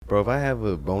Bro, if I have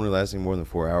a boner lasting more than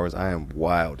 4 hours, I am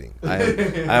wilding. I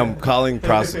am calling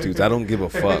prostitutes. I don't give a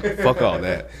fuck. Fuck all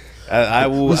that. I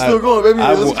will. We're still going, baby.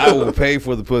 I will pay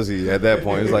for the pussy at that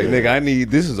point. It's like, nigga,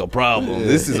 this is a problem.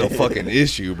 This is a fucking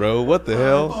issue, bro. What the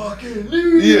hell? I fucking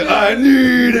need it. I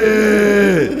need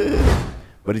it.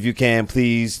 But if you can,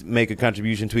 please make a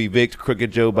contribution to evict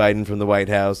crooked Joe Biden from the White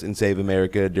House and save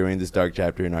America during this dark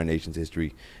chapter in our nation's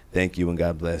history. Thank you and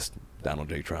God bless Donald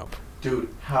J. Trump.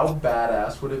 Dude, how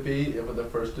badass would it be if at the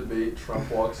first debate Trump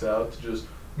walks out to just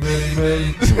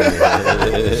many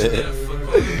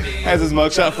Has his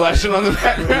mugshot flashing on the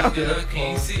background.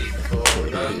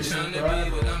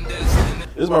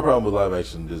 This is my problem with live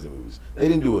action Disney movies. They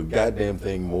didn't do a goddamn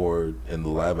thing more in the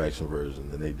live action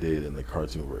version than they did in the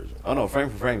cartoon version. Oh no,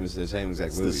 frame for frame is the same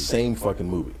exact movie. It's the same fucking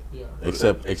movie. Yeah.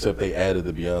 Except they added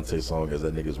the Beyonce song as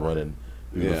that nigga's running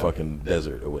through the fucking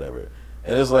desert or whatever.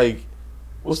 And it's like,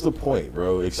 what's the point,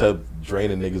 bro? Except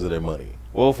draining niggas of their money.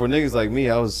 Well, for niggas like me,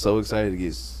 I was so excited to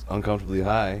get uncomfortably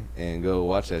high and go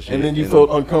watch that shit. And then you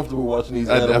felt uncomfortable watching these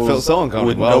animals. I felt so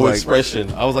uncomfortable. With no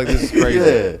expression. I was like, this is crazy.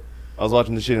 Yeah. I was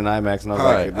watching the shit in IMAX and I was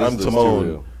Hi, like, I'm this Timon.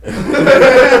 too real.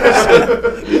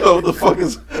 Yo, what the fuck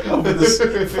is up with this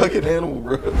fucking animal,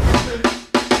 bro?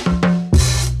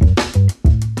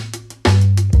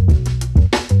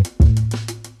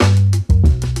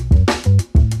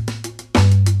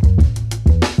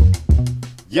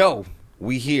 Yo,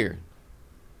 we here.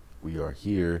 We are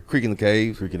here. Creek in the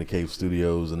Cave. Creek in the Cave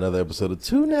Studios. Another episode of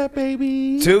Two Nap,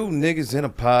 baby. Two niggas in a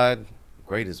pod.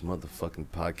 Greatest motherfucking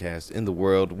podcast in the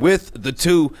world with the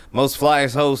two most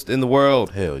flyest hosts in the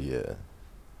world. Hell yeah.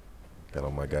 Got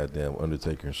on my goddamn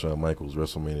Undertaker and Shawn Michaels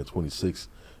WrestleMania 26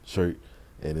 shirt.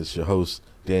 And it's your host,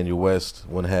 Daniel West,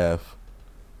 one half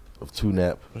of Two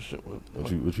Nap. What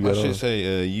you got on? I should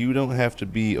say, you don't have to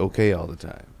be okay all the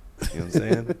time. You know what I'm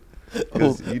saying?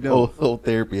 Whole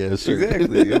therapy ass shirt.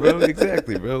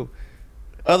 Exactly, bro.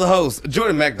 Other host,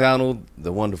 Jordan McDonald,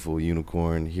 the wonderful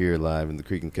unicorn, here live in the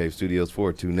Creek and Cave Studios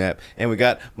for Two Nap. And we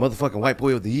got motherfucking White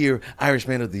Boy of the Year, Irish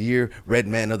Man of the Year, Red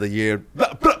Man of the Year.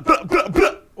 Blah, blah, blah, blah,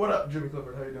 blah. What up, Jimmy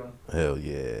Clifford? How you doing? Hell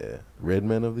yeah. Red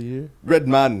Man of the Year? Red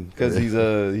Man, because he's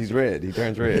red. He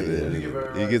turns red.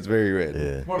 He gets very red.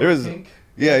 Yeah. There was pink.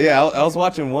 Yeah. I was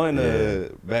watching one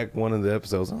back one of the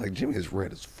episodes. I'm like, Jimmy is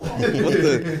red as fuck. What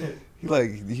the?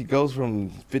 He goes from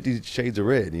 50 Shades of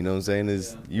Red. You know what I'm saying?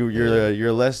 Is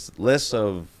you're less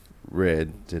of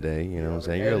red today. You know what I'm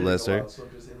saying? You're a lesser. So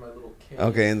I'm just in my little cave.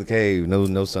 Okay, in the cave,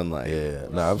 no sunlight. Yeah.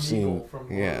 Nah, I've seen. From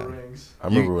Lord of the Rings. I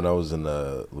remember when I was in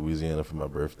Louisiana for my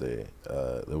birthday.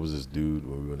 There was this dude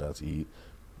when we went out to eat.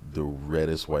 The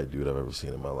reddest white dude I've ever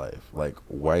seen in my life. Like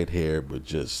white hair, but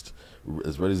just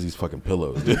as red as these fucking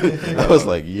pillows. Dude. I was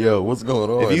like, yo, what's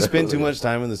going on? If you spend too much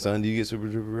time in the sun, do you get super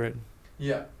duper red?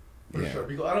 Yeah. For sure,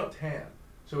 because I don't tan,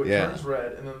 so it turns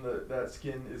red, and then that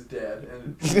skin is dead,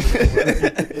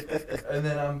 and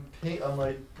then I'm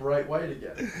like bright white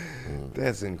again.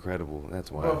 That's incredible.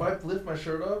 That's wild. Bro, if I lift my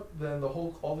shirt up, then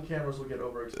all the cameras will get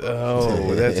overexposed.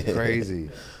 Oh, that's crazy.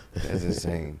 That's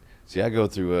insane. See, I go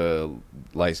through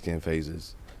light skin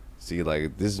phases. See,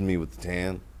 like this is me with the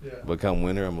tan, but come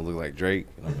winter, I'm gonna look like Drake,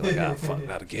 and I'm like, ah, fuck,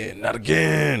 not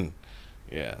again.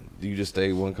 Yeah. Do you just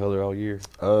stay one color all year?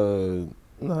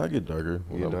 No, I get darker.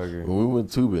 You get darker. When we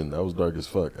went tubing, I was dark as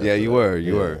fuck. Yeah, you were.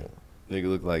 Nigga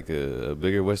looked like a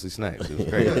bigger Wesley Snipes. It was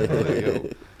crazy. Like, yo,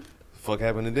 fuck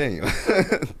happened to Daniel?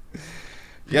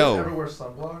 You ever wear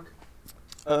sunblock?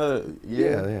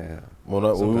 Yeah. When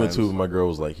we went tubing, my girl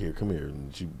was like, "Here, come here,"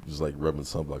 and she was like rubbing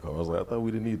sunblock on. I was like, "I thought we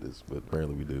didn't need this, but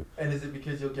apparently we do." And is it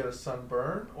because you'll get a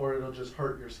sunburn, or it'll just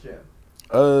hurt your skin?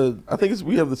 I think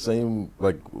we have the same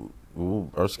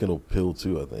our skin will peel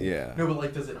too, I think. Yeah. No,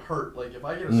 but does it hurt? Like if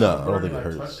I get a no, sunburn I don't think it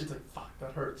hurts. It's like fuck,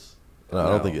 that hurts. No, I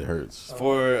don't think it hurts.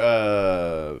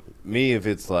 For me, if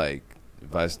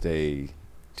I stay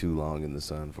too long in the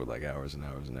sun for like hours and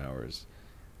hours and hours,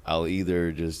 I'll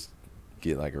either just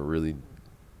get like a really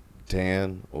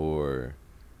tan, or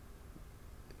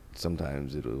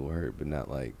sometimes it'll hurt, but not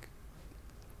like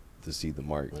to see the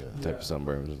mark type of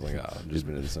sunburn. It's like, I've just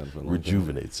been in the sun for a long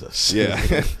rejuvenates us.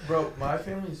 Yeah. Bro, my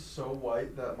family's so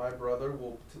white that my brother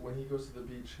will, when he goes to the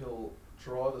beach, he'll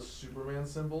draw the Superman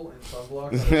symbol in sunblock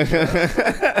on his chest,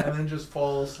 and then just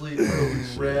fall asleep.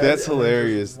 Red. That's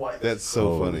hilarious. That's so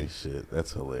Holy funny. Shit,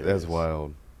 that's hilarious. That's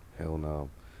wild. Hell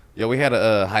no. Yo, we had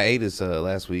a hiatus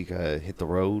last week. I hit the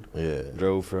road. Yeah.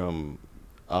 Drove from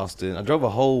Austin. I drove a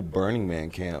whole Burning Man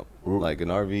camp, like an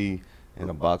RV and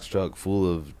a box truck full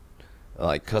of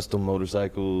like custom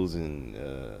motorcycles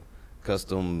and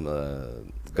custom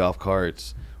golf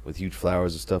carts with huge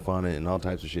flowers and stuff on it and all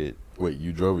types of shit. Wait,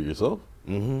 you drove it yourself?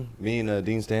 Mm-hmm. Me and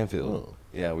Dean Stanfield. Oh.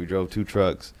 Yeah, we drove 2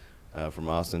 trucks from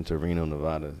Austin to Reno,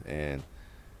 Nevada, and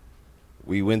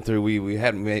we went through. We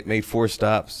had made 4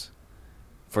 stops.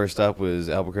 First stop was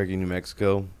Albuquerque, New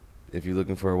Mexico. If you're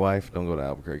looking for a wife, don't go to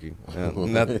Albuquerque.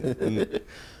 Not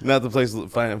the place to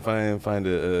find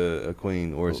a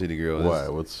queen or a city girl. Why?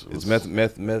 It's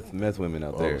meth women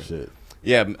out there. Oh shit.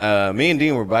 Yeah, me and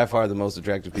Dean were by far the most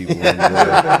attractive people in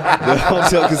the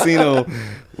hotel casino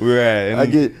we were at. And, I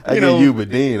get you, but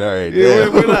Dean, all right. Yeah,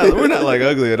 we're not like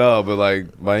ugly at all, but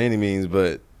like by any means.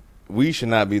 But we should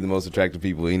not be the most attractive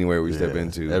people anywhere we step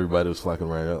into. Everybody was flocking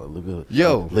right out.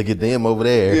 Look at them over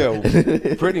there.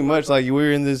 Yeah, pretty much like we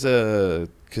were in this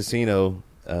casino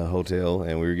hotel,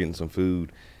 and we were getting some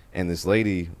food, and this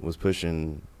lady was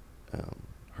pushing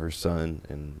her son,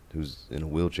 and who's in a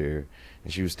wheelchair.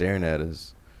 And she was staring at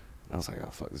us. I was like, oh,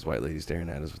 fuck, this white lady staring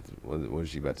at us. What is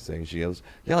she about to say? And she goes,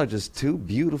 y'all are just 2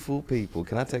 beautiful people.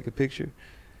 Can I take a picture?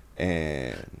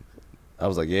 And I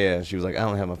was like, yeah. She was like, I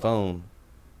don't have my phone.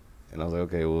 And I was like,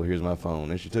 okay, well, here's my phone.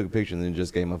 And she took a picture and then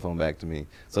just gave my phone back to me.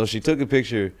 So she took a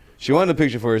picture. She wanted a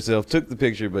picture for herself, took the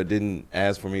picture, but didn't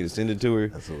ask for me to send it to her.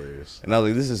 That's hilarious. And I was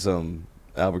like, this is some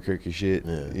Albuquerque shit.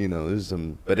 Yeah. You know, this is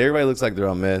some. But everybody looks like they're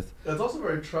on meth. That's also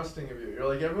very trusting of you. You're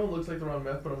like, everyone looks like they're on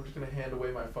meth, but I'm just gonna hand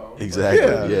away my phone. Exactly.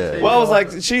 Yeah. Well, I was like,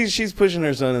 she's pushing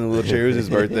her son in the wheelchair. It was his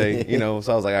birthday, you know.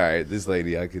 So I was like, all right, this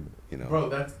lady, I could, you know. Bro,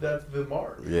 that's the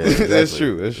mark. Yeah, exactly. That's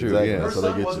true. Exactly. Yeah. Her That's how they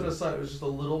son get wasn't you. a son; it was just a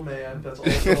little man that's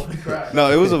also on crack.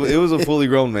 No, it was a fully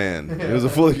grown man. It was a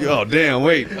fully. Oh damn!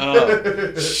 Wait.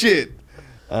 Shit.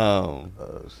 Oh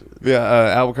shit.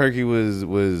 Yeah. Albuquerque was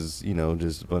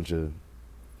just a bunch of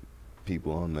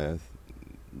people on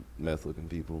meth looking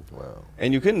people. Wow.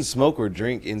 And you couldn't smoke or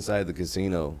drink inside the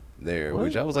casino there, What?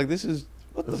 which I was like, this is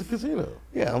That's a casino.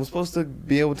 Yeah, I'm supposed to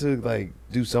be able to like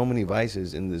do so many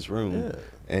vices in this room. Yeah.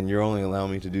 And you're only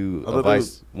allowing me to do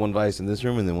one vice in this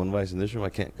room and then one vice in this room. I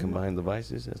can't combine the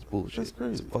vices. That's bullshit. That's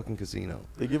crazy. It's a fucking casino.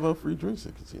 They give out free drinks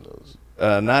at casinos.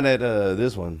 Not at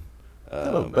this one.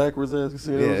 Kind of backwards ass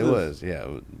casino. Yeah, it was.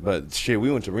 Yeah, but shit,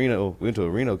 we went to Reno. We went to a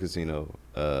Reno casino,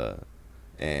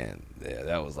 and yeah,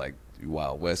 that was like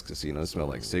Wild West casino. It smelled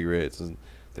like cigarettes. And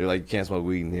they're like, you can't smoke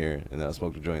weed in here, and then I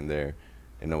smoked a joint there,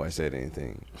 and nobody said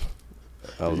anything.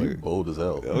 I was like, bold as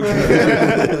hell.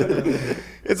 Okay.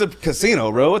 It's a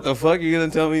casino, bro. What the fuck? You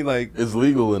gonna tell me like It's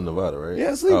legal in Nevada, right?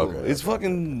 Yeah, it's legal. Okay. It's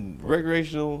fucking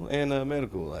recreational and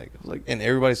medical. Like, and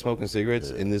everybody's smoking cigarettes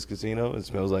in this casino. It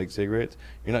smells like cigarettes.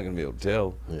 You're not gonna be able to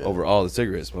tell over all the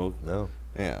cigarette smoke. No.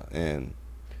 Yeah, and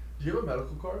Do you have a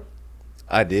medical card?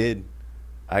 I did.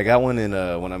 I got one in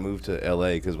when I moved to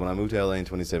LA, because when I moved to LA in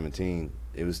 2017,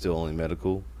 it was still only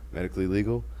medically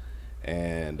legal,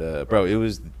 and bro, it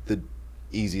was the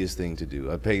easiest thing to do.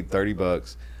 I paid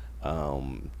 $30,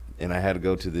 and I had to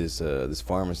go to this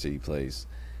pharmacy place,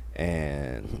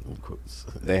 and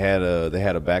they had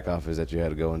a back office that you had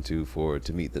to go into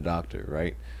to meet the doctor,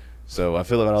 right? So I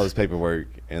filled out all this paperwork,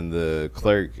 and the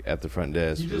clerk at the front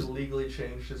desk. He just legally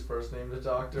changed his first name to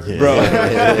Doctor. Yeah. Bro,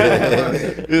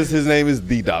 his name is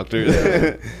the Doctor.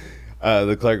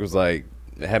 The clerk was like,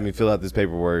 had me fill out this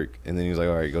paperwork, and then he was like,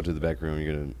 all right, go to the back room,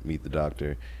 you're gonna meet the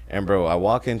doctor. And bro, I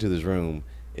walk into this room,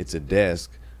 it's a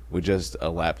desk with just a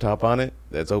laptop on it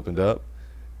that's opened up,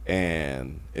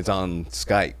 and it's on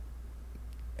Skype,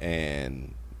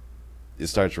 and it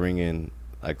starts ringing.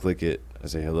 I click it, I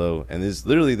say hello, and there's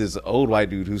literally this old white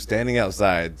dude who's standing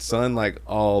outside, sun like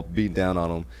all beat down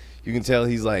on him. You can tell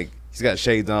he's got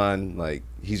shades on, like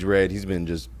he's red. He's been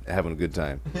just having a good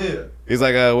time. Yeah. He's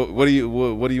like, what are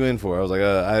you in for? I was like,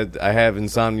 I have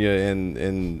insomnia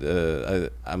and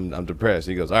I'm depressed.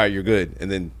 He goes, all right, you're good, and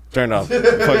then turned off the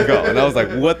fucking call. And I was like,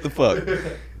 what the fuck?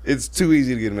 It's too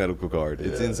easy to get a medical card.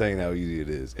 It's insane how easy it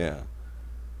is. Yeah.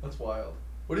 That's wild.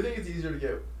 What do you think it's easier to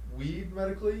get, weed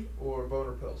medically or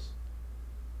boner pills?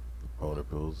 Boner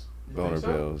pills. You Boner think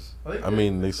so? pills. I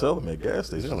mean, they sell them at gas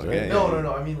stations. like, right? yeah.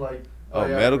 No. I mean like. Oh, Viagra.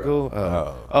 medical?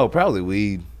 Oh, probably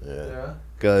weed. Yeah.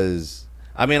 Because,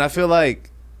 I mean, I feel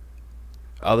like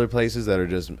other places that are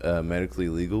just medically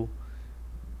legal,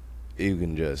 you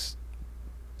can just,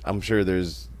 I'm sure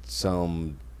there's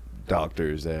some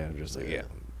doctors that are just like, yeah,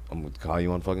 I'm going to call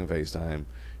you on fucking FaceTime.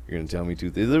 You're going to tell me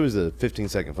there was a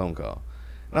 15-second phone call.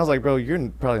 And I was like, bro, you're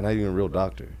probably not even a real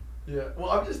doctor. Yeah. Well,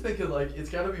 I'm just thinking like it's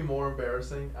got to be more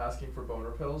embarrassing asking for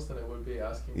boner pills than it would be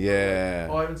asking. Yeah.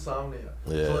 For, like, oh, I have insomnia.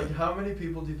 Yeah. So like, how many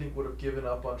people do you think would have given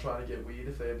up on trying to get weed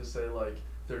if they had to say like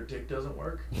their dick doesn't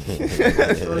work? So they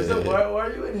said, why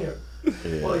are you in here?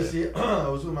 Yeah. Well, you see, I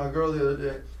was with my girl the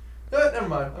other day. Never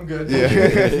mind, I'm good.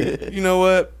 Yeah. You know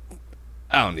what?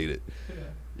 I don't need it.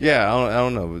 Yeah. Yeah, I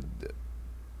don't know. But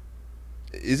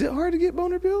Is it hard to get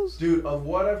boner pills? Dude, of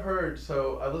what I've heard,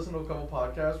 so I listened to a couple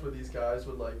podcasts where these guys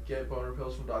would like get boner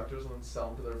pills from doctors and then sell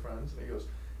them to their friends. And he goes,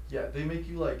 yeah, they make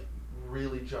you like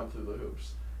really jump through the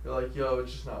hoops. They're like, yo,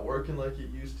 it's just not working like it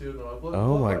used to. And they're like,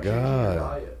 Oh my about changing your God.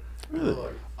 diet? Really?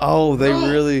 Like, Oh, they No.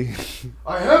 really.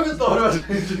 I haven't thought about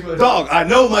changing my Dog, I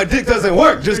know my dick doesn't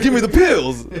work. Just give me the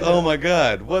pills. Yeah. Oh my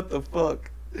God, what the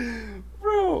fuck,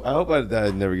 bro? I hope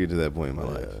I'd never get to that point in my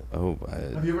life. I hope I.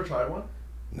 Have you ever tried one?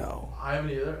 No, I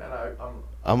haven't either, and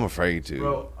I'm afraid to.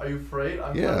 Bro, are you afraid?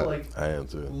 I'm Yeah. kind of like I am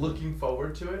too. looking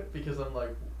forward to it because I'm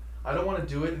like, I don't want to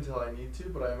do it until I need to,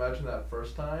 but I imagine that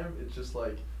first time, it's just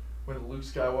like when Luke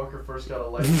Skywalker first got a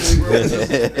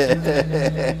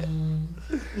lightsaber.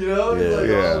 You know? Yeah. Like,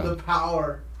 Yeah. oh, the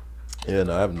power. Yeah,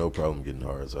 no, I have no problem getting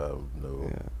hard, so I have no.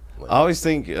 Yeah. Like, I always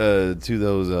think to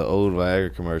those old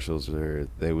Viagra commercials where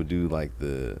they would do like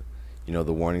the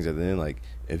warnings at the end, like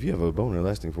if you have a boner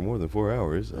lasting for more than 4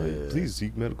 hours, Yeah. please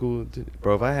seek medical attention.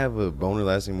 Bro, if I have a boner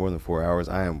lasting more than 4 hours,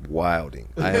 I am wilding.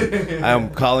 I am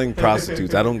calling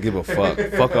prostitutes. I don't give a fuck.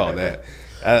 Fuck all that.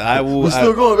 I will. We're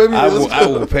still going, baby. I Let's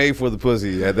go. will pay for the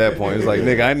pussy at that point. It's like,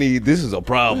 nigga, this is a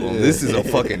problem. This is a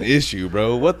fucking issue,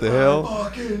 bro. What the hell?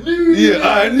 Fucking need it.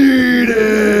 I need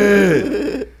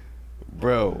it,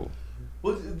 bro.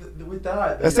 Well, with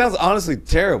that. That sounds honestly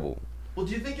terrible. Well,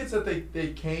 do you think it's that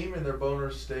they came and their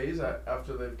boner stays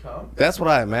after they've come? That's what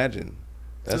I imagine.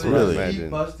 That's so what I really they keep imagine.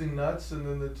 busting nuts and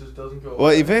then it just doesn't go Well,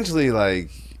 away? eventually, like,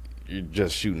 you're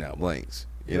just shooting out blanks.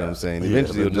 You know what I'm saying? Yeah,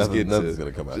 Eventually, but you'll just get nothing's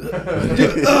to gonna come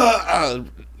out.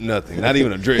 nothing. Not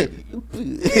even a drip.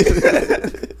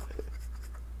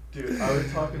 Dude, I was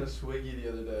talking to Swiggy the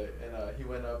other day, and he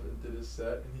went up and did his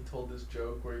set, and he told this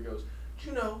joke where he goes, "Do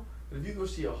you know that if you go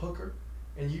see a hooker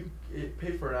and you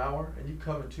pay for an hour and you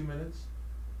come in 2 minutes,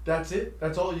 that's it?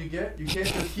 That's all you get? You can't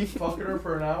just keep fucking her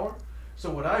for an hour? So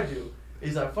what I do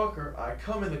is I fuck her, I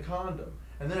come in the condom,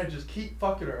 and then I just keep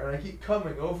fucking her, and I keep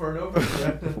coming over and over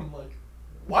again." And I'm like,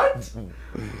 what?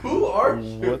 Who are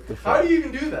you? What the How fuck? do you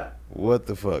even do that? What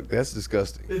the fuck? That's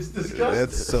disgusting. It's disgusting.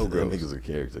 That's so That gross. nigga's a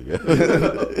character, yeah.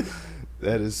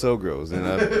 That is so gross, and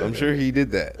I'm sure he did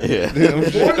that. Yeah.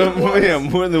 I'm sure, More than once. yeah,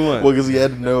 more than one. Well, because he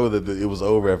had to know that it was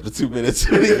over after 2 minutes.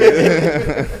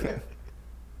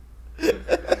 He's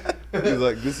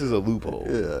like, this is a loophole.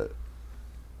 Yeah.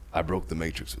 I broke the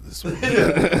matrix with this one.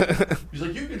 Yeah. He's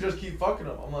like, you can just keep fucking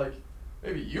them. I'm like,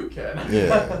 maybe you can.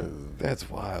 Yeah. That's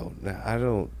wild. Now, I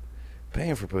don't.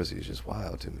 Paying for pussy is just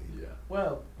wild to me. Yeah.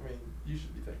 Well, I mean, you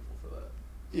should be thankful for that.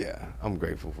 Yeah, I'm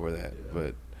grateful for that, Yeah.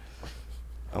 but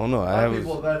I don't know. A I lot of have.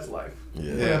 people, that's life.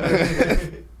 Yeah.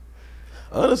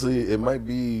 Honestly, it might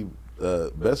be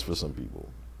best for some people.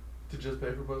 To just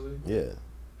pay for pussy? Yeah.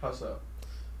 How so?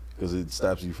 Because it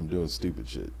stops you from doing stupid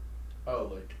shit.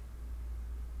 Oh,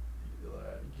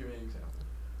 give me an example.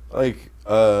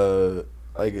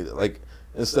 Like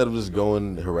instead of just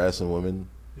going harassing women,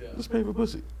 Yeah. just pay for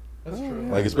pussy. That's Oh, true.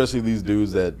 yeah. Like especially these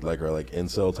dudes that like are like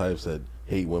incel types that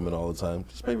hate women all the time.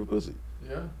 Just pay for pussy.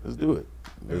 Yeah. Let's do it.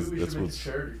 Maybe we That's should make a what's.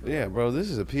 charity for Yeah, bro. This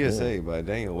is a PSA Yeah. by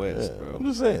Daniel West, Yeah, bro. I'm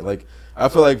just saying. Like I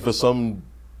feel like for some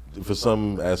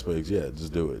aspects, yeah,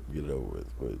 just do it, get it over with.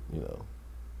 But you know,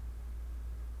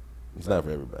 it's not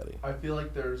for everybody. I feel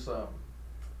like there's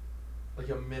like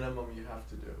a minimum you have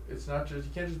to do. It's not just,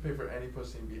 you can't just pay for any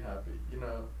pussy and be happy. You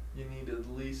know, you need at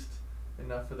least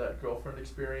enough for that girlfriend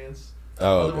experience.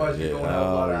 Oh, Otherwise, okay, you're going yeah. to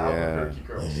have a lot of Oh, yeah. Albuquerque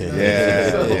girls. Yeah, You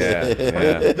know?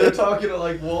 yeah. They're talking to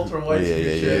like Walter White.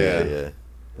 Yeah.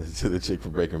 To the chick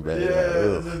from Breaking Bad. Yeah,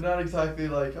 Ugh. they're not exactly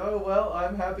like, oh well,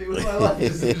 I'm happy with my life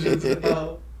decisions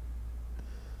now.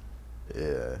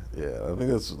 Yeah. I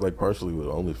think that's like partially what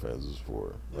OnlyFans is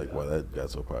for. Like Yeah. why that got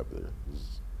so popular.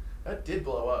 It's That did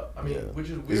blow up. I mean, Yeah. which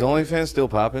is weird. Is OnlyFans still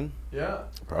popping? Yeah.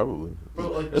 probably.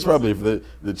 But, like, It's probably if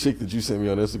the chick that you sent me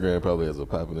on Instagram probably has a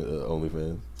popping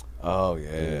OnlyFans. Oh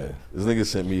yeah. This nigga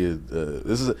sent me a.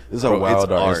 This is how Bro, wild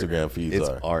it's our art. Instagram feeds It's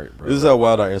are. art, bro. This is how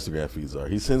wild our Instagram feeds are.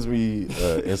 He sends me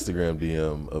Instagram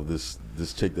DM of this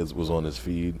chick that was on his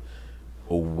feed,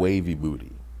 a wavy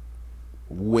booty,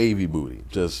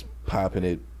 just popping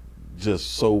it,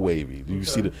 just so wavy. You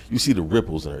see the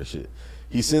ripples in her shit.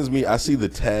 He sends me. I see the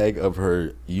tag of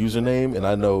her username, and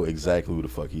I know exactly who the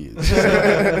fuck he is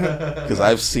because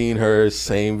I've seen her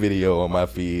same video on my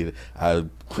feed. I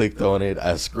clicked on it.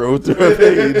 I scrolled through her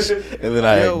page, and then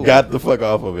I Yo. got the fuck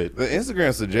off of it. The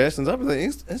Instagram suggestions, I'll be like,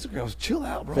 Instagram's chill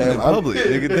out, bro. Fam, in I'm- public,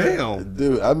 nigga, damn.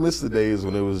 Dude, I miss the days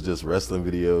when it was just wrestling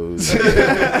videos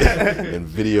and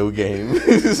video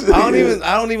games. I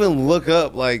don't even look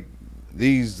up like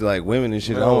these like women and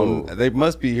shit. No. They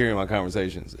must be hearing my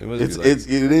conversations. It must It's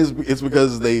be like, it's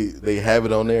because they have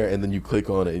it on there, and then you click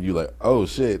on it, and you're like, oh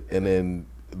shit, and then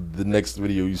the next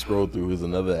video you scroll through is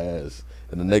another ass,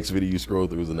 and the next video you scroll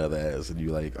through is another ass, and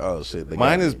you're like, oh shit.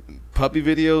 Mine is puppy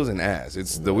videos and ass.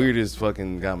 It's the weirdest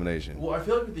fucking combination. Well, I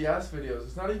feel like with the ass videos,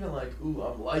 it's not even like, ooh,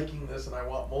 I'm liking this and I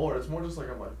want more. It's more just like,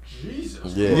 I'm like,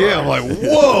 Jesus. Yeah, I'm like,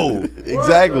 whoa.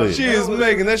 Exactly. She is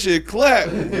making that shit clap.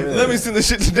 Let me send this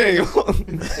shit to Daniel.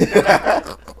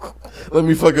 Let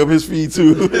me fuck up his feed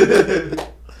too.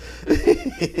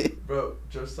 Bro,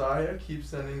 Josiah keeps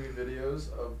sending me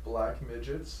videos of black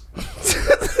midgets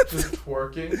just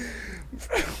twerking.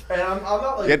 And I'm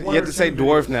not like you have to say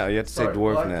dwarf now. You have to say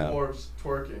dwarf black now. Dwarves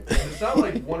twerking. And it's not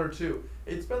like one or two.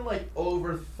 It's been like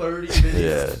over 30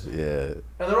 videos. Yeah.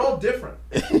 And they're all different.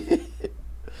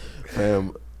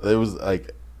 Fam, there was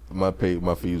like my feed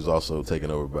was also taken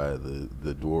over by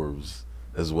the dwarves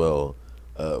as well.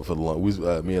 For the long,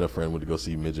 me and a friend went to go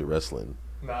see midget wrestling.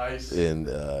 Nice. And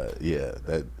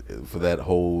that for that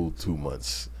whole 2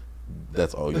 months,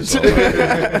 that's all you saw.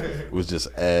 Was just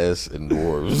ass and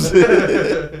dwarves.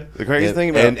 The crazy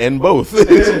thing about and both.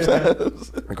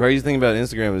 Sometimes. The crazy thing about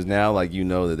Instagram is now, like, you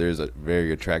know that there's a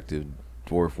very attractive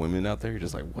dwarf women out there. You're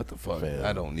just like, what the fuck? Man.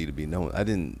 I don't need to be known. I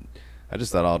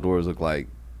just thought all dwarves looked like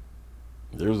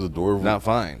There was a dwarf. not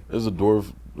fine. There's a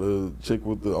dwarf chick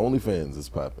with the OnlyFans that's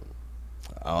popping.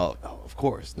 Oh, of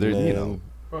course. There's, you know,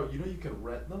 Bro, you know you can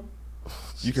rent them?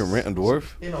 you can rent a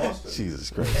dwarf. In Austin. Jesus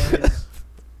Christ.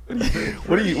 And it's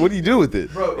What do you do with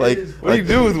it? Bro, Like, it is What do you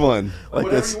do with one? Like whatever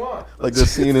that's you want. like the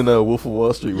scene in Wolf of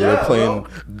Wall Street where Yeah, they're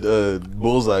playing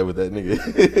Bullseye with that nigga.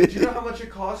 Do you know how much it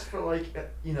costs for like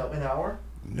an hour?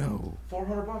 No.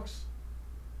 $400.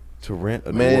 To rent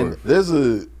a Man, dwarf. there's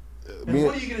a And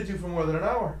what are you gonna do for more than an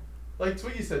hour? Like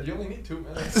Twiggy said, you only need 2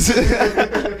 minutes.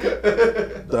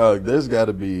 dog. There's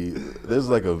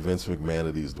like a Vince McMahon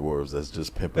of these dwarves that's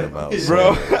just pimping them out,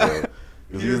 Bro.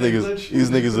 These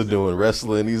niggas are doing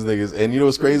wrestling. These niggas, and you know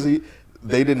what's crazy?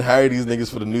 They didn't hire these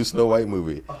niggas for the new Snow White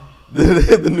movie.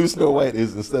 The new Snow White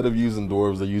is, instead of using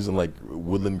dwarves, they're using like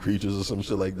woodland creatures or some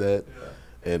shit like that,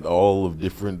 and all of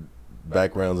different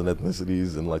backgrounds and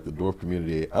ethnicities and like the dwarf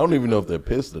community. I don't even know if they're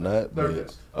pissed or not. They're but-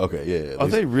 pissed. Okay, yeah. Are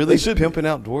they really should pimping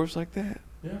out dwarves like that?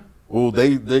 Yeah. Well,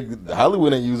 they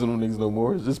Hollywood ain't using them niggas no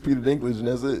more. It's just Peter Dinklage and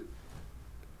that's it.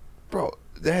 Bro,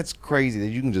 that's crazy that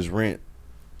you can just rent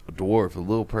a dwarf, a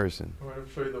little person. I'm gonna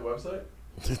show you the website.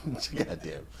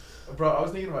 Goddamn. Bro, I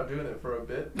was thinking about doing it for a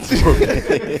bit.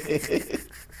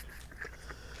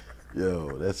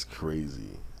 Yo, that's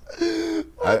crazy.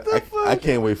 I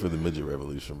can't wait for the midget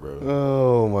revolution, bro.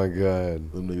 Oh my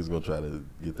god. Them niggas gonna try to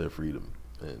get their freedom,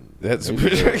 and That's they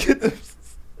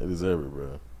deserve it,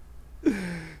 bro.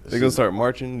 They're gonna start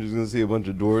marching. You're just gonna see a bunch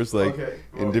of dwarves like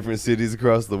in different cities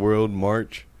across the world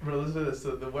march. Bro, listen to this.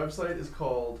 So the website is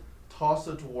called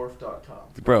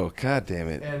tossadwarf.com. Bro, god damn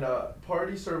it. And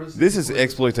party service. This is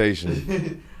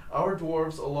exploitation. Our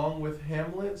dwarves, along with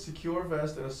Hamlet, secure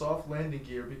vest, and a soft landing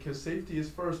gear, because safety is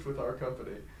first with our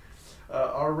company.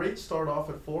 Our rates start off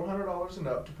at $400 and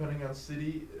up, depending on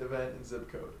city, event, and zip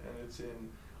code. And it's in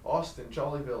Austin,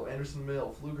 Jollyville, Anderson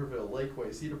Mill, Pflugerville,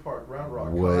 Lakeway, Cedar Park, Round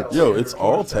Rock. What? Kyle, Yo, Sandra, it's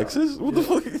all Georgetown. Texas? What the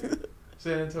fuck?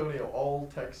 San Antonio,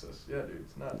 all Texas. Yeah, dude,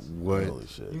 it's nuts. What? Holy You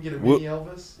shit. can get a What- mini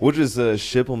Elvis. We'll just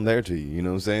ship them there to you. You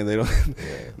know what I'm saying? They don't. Yeah.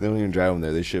 They don't even drive them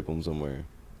there. They ship them somewhere.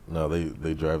 No,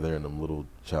 they drive there in them little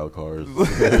child cars.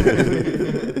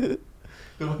 The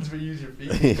ones where you use your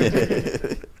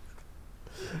feet.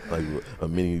 Like a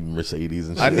mini Mercedes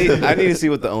and shit. I need to see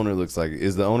what the owner looks like.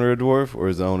 Is the owner a dwarf or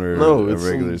is the owner No, a it's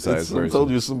regular some, sized I person? told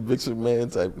you, some Vince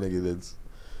McMahon type nigga that's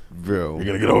Bro. you're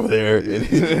gonna get over there. And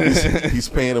he's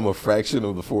paying him a fraction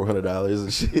of the $400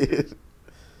 and shit.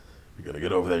 You're gonna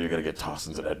get over there. You're gonna get tossed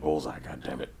into that bullseye. God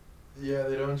damn it. Yeah,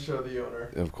 they don't show the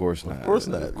owner. Of course not. Of course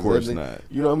not. Of course That- not.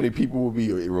 You know how many people will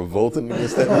be revolting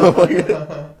against that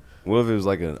motherfucker? What if it was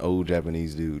like an old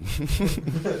Japanese dude?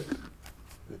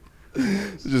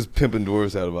 Just pimping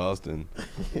dwarves out of Austin.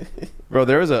 Bro,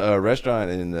 there was a restaurant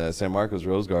in San Marcos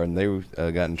Rose Garden. They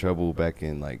got in trouble back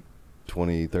in like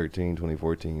 2013,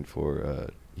 2014 for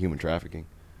human trafficking.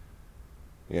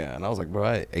 Yeah, and I was like, bro,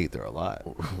 I ate there a lot.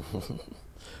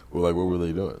 Well, like, what were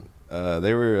they doing?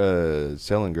 They were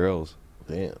selling girls.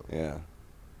 Damn. Yeah.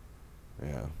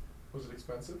 Yeah. Was it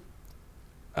expensive?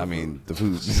 I mean, the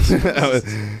food.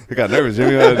 I got nervous,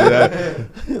 Jimmy.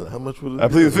 How much was it? I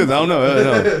plead the fifth. I don't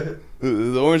know.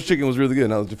 The orange chicken was really good.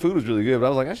 Now, the food was really good, but I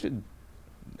was like, I should.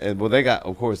 And well, they got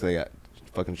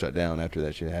fucking shut down after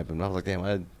that shit happened. I was like,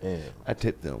 damn, I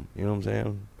tipped them. You know what I'm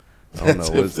saying? I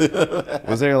don't know.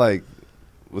 Was there like,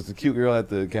 was the cute girl at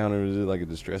the counter? Was it like a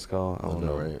distress call? I don't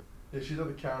know. Right? Yeah, she's at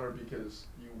the counter because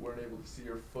you weren't able to see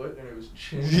her foot and it was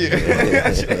chin.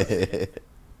 Yeah.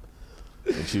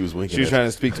 And she was winking. She was trying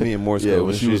to speak to me in Morse code. Yeah,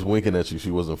 when she was winking at you,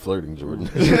 she wasn't flirting, Jordan.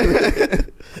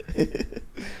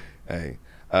 Hey,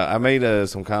 I made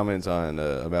some comments on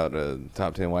about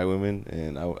top 10 white women,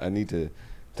 and I need to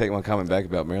take my comment back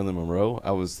about Marilyn Monroe.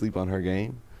 I was asleep on her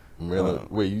game. Marilyn,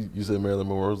 wait, you said Marilyn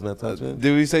Monroe was in that top 10?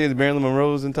 Did we say Marilyn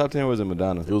Monroe was in top 10 or was it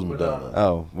Madonna? It was Madonna.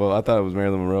 Oh, well, I thought it was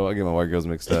Marilyn Monroe. I get my white girls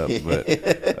mixed up. But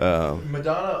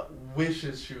Madonna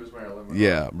wishes she was Marilyn Monroe.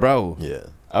 Yeah, bro. Yeah.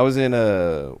 I was in,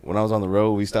 when I was on the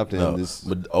road, we stopped in this.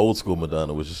 Old school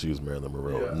Madonna wishes she was Marilyn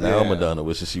Monroe. Yeah. Now Madonna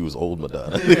wishes she was old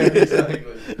Madonna. Yeah, exactly.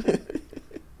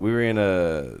 We were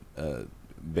in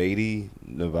Beatty,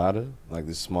 Nevada, like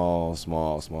this small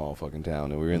fucking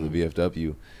town, and we were in the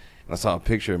VFW. And I saw a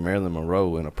picture of Marilyn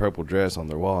Monroe in a purple dress on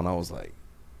their wall, and I was like,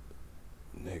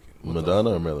 nigga.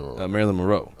 Madonna or Marilyn Monroe? Marilyn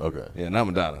Monroe. Okay. Yeah, not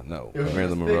Madonna. No, It was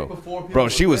Marilyn thick Monroe. before people Bro, were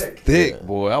she was thick, Yeah.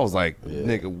 boy. I was like,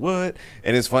 nigga, what?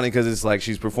 And it's funny because it's like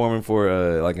she's performing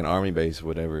for like an army base or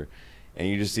whatever, and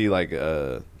you just see like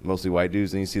mostly white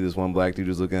dudes, and you see this one black dude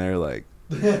just looking at her like,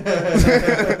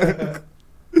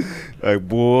 like,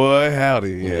 boy,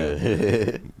 howdy.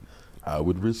 Yeah. I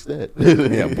would risk that.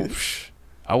 Yeah,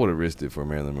 I would have risked it for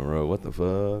Marilyn Monroe. What the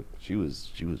fuck? She was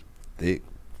thick.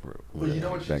 Well, you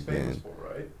know what she's back famous then. for,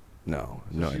 right? No,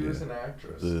 So no she idea. was an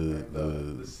actress.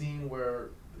 And the scene where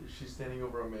she's standing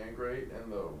over a man grate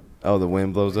and The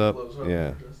wind blows up. Yeah,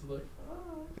 and just like, ah.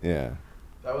 yeah.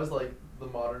 That was like the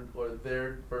modern or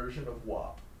their version of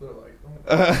WAP. They're like, oh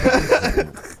my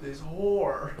God, this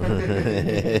whore.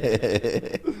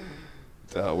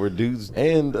 We're dudes.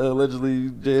 And allegedly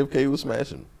JFK was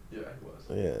smashing. Yeah, he was.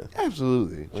 Yeah.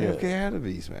 Absolutely. Yeah. JFK had to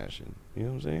be smashing. You know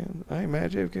what I'm saying? I ain't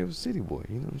mad JFK was city boy.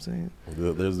 You know what I'm saying?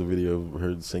 There's the video of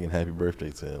her singing "Happy Birthday"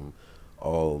 to him,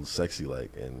 all sexy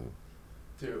like, and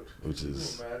Dude, which can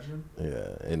is you imagine?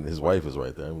 yeah. And his wife is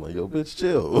right there. I'm like, yo, bitch,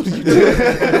 chill. What are you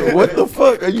doing? What the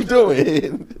fuck are you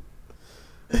doing?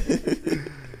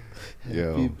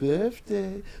 Yo. Happy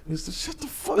birthday, Mr. Shut the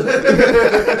fuck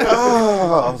up.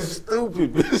 Oh,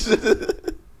 stupid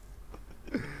bitch.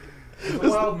 It's a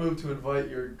wild move to invite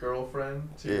your girlfriend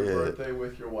to your Yeah. birthday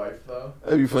with your wife, though.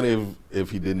 That'd be funny if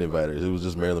he didn't invite her. It was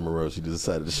just Marilyn Monroe. She just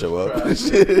decided to show up. Right. She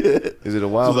Is it a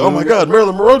was wild like, oh my move? God,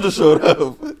 Marilyn Monroe just showed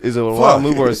up. Is it a Fuck. wild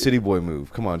move or a city boy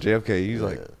move? Come on, JFK. He's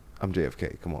like, Yeah. I'm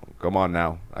JFK. Come on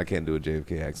now. I can't do a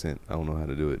JFK accent. I don't know how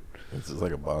to do it. It's just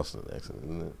like a Boston accent,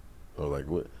 isn't it? Or like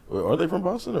what? Are they from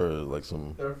Boston or like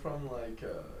some? They're from like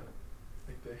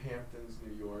the Hamptons,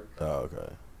 New York. Oh,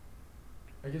 okay.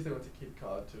 I guess they went to Cape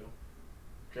Cod too.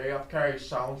 JFK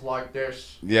sounds like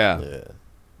this. Yeah. Yeah.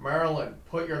 Marilyn,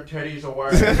 put your titties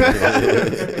away.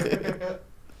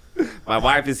 My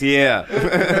wife is here.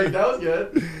 Right, that was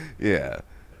good. Yeah.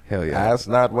 Hell yeah. That's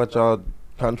not what your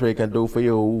country can do for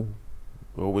you,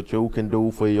 or what you can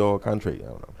do for your country. I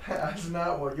don't know. That's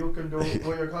not what you can do,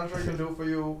 what your country can do for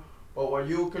you, but what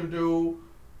you can do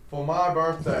for my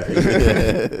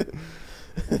birthday.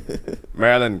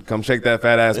 Marilyn, come shake that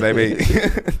fat ass, baby.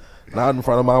 Not in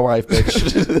front of my wife,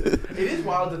 bitch. It is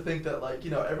wild to think that, like, you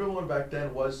know, everyone back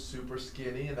then was super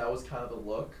skinny, and that was kind of the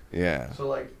look. Yeah. So,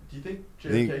 like, do you think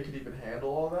JFK could even handle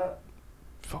all that?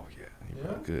 Oh yeah. He Yeah?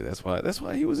 probably could. That's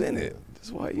why he was in it.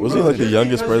 That's why he Was he like the Just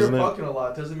youngest because president? You're fucking a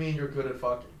lot doesn't mean you're good at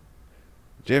fucking.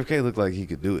 JFK looked like he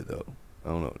could do it though. I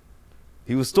don't know.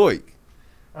 He was stoic.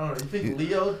 I don't know. You think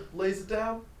Leo lays it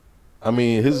down? I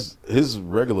mean, his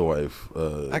regular wife.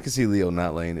 I can see Leo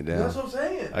not laying it down. That's what I'm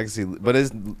saying. I can see, but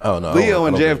it's Oh no, Leo I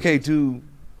and don't JFK too.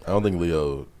 I don't think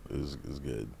Leo is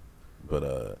good,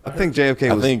 but I think JFK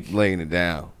I was think- laying it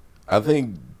down. I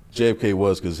think JFK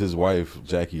was because his wife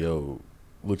Jackie O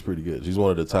looks pretty good. She's one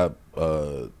of the top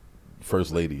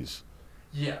first ladies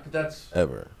Yeah, but that's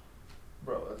ever.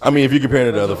 bro. That's, I mean, if you compare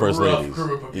it to that's other a first rough ladies,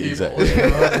 group of people. exactly. You know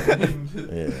what I mean?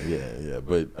 Yeah.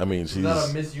 But I mean, She's she's not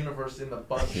a Miss Universe in the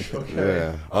bunch. Okay.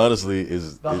 Yeah. honestly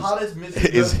is The hottest Miss is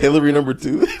Universe. Hillary number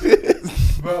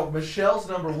 2? Bro, Michelle's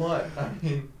number 1. I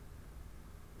mean,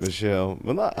 Michelle,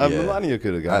 Yeah. Melania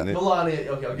could have gotten it.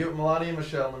 Melania. Okay, I'll give it Melania and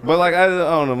Michelle number But 2. like I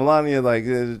don't know, Melania, like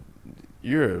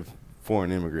you're a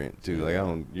foreign immigrant too. Like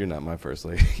you're not my first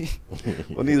lady.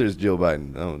 Well, neither is Jill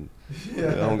Biden. I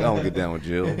don't get down with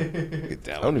Jill. Get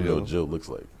down I don't with even know Jill. what Jill looks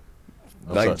like.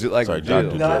 I'm Like sorry, like sorry, Jill.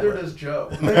 Dr. Neither Joe. does Joe.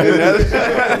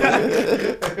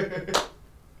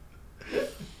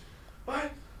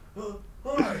 What?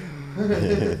 Hi.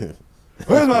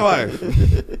 Where's my wife?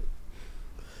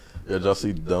 Yeah, did y'all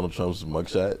see Donald Trump's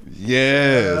mugshot?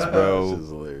 Yes, This bro. is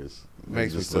hilarious.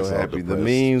 Makes He me just so looks all happy. The depressed.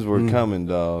 memes were coming,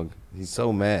 dog. He's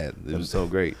so mad. It was so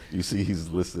great. You see, he's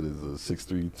listed as a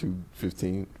 6'3",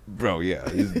 215. Bro, yeah.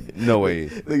 No way.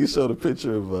 They showed a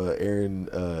picture of Aaron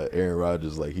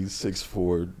Rodgers, like he's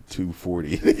 6'4",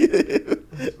 240.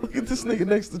 Look at this nigga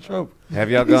next to Trump.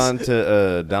 Have y'all gone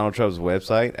to Donald Trump's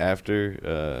website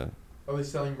after? Are they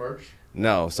selling merch?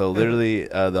 No. So literally,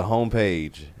 the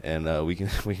homepage, and we can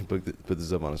put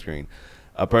this up on the screen.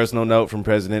 A personal note from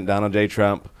President Donald J.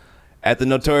 Trump. At the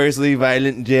notoriously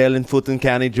violent jail in Fulton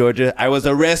County, Georgia, I was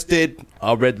arrested,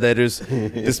 all red letters,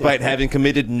 despite having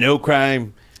committed no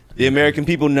crime. The American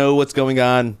people know what's going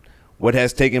on. What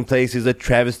has taken place is a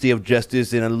travesty of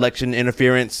justice and election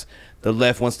interference. The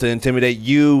left wants to intimidate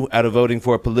you out of voting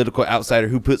for a political outsider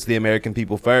who puts the American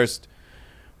people first.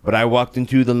 But I walked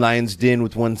into the lion's den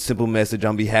with one simple message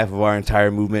on behalf of our entire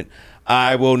movement.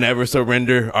 I will never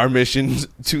surrender our mission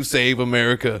to save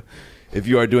America. If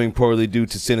you are doing poorly due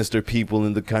to sinister people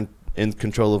in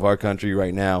control of our country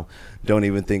right now, don't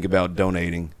even think about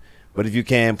donating. But if you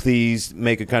can, please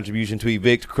make a contribution to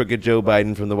evict crooked Joe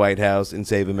Biden from the White House and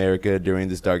save America during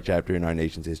this dark chapter in our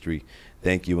nation's history.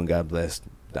 Thank you and God bless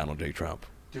Donald J. Trump.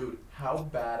 Dude, how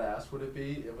badass would it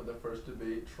be if at the first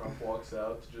debate Trump walks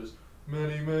out to just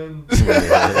many men, many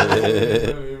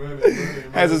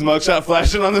Has his mugshot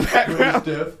flashing on the background.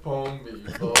 death upon me,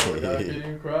 Lord, I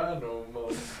can't cry no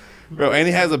more. Bro, and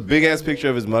he has a big-ass picture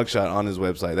of his mugshot on his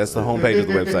website. That's the homepage of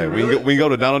the website. Really? We can go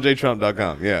to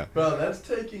donaldjtrump.com. Yeah. Bro, that's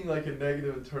taking like a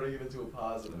negative and turning it into a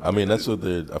positive. I mean, that's what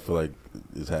I feel like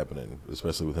is happening,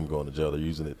 especially with him going to jail. They're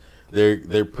using it.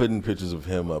 They're putting pictures of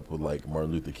him up with like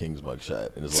Martin Luther King's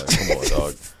mugshot, and it's like, come on,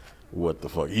 dog. What the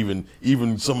fuck?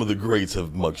 Even some of the greats have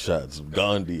mugshots.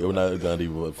 Gandhi, or not Gandhi,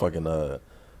 but fucking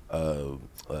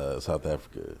South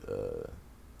Africa.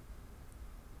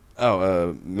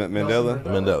 Mandela?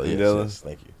 Mandela, yes, Mandela. yes.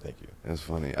 Thank you. That's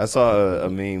funny. I saw a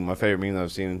meme. My favorite meme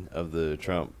I've seen of the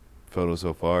Trump photo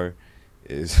so far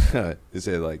is it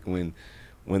said like when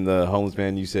the homeless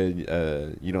man you said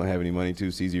you don't have any money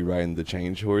to sees you riding the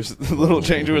change horse, the little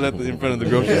change horse in front of the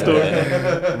grocery store,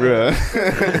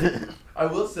 bruh. I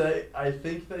will say, I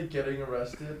think that getting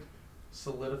arrested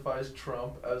solidifies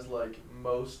Trump as like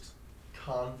most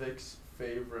convicts'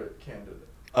 favorite candidate.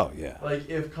 Oh yeah. Like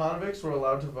if convicts were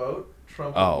allowed to vote,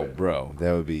 Trump would Oh, win. bro,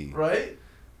 that would be Right?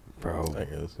 bro. I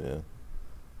guess, yeah.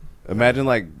 Imagine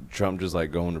like Trump just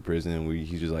like going to prison and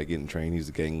he's just like getting trained. He's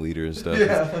the gang leader and stuff.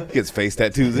 Yeah. He gets face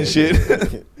tattoos and shit.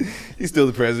 He's still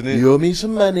the president. You owe me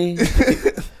some money.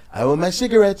 I want my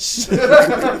cigarettes.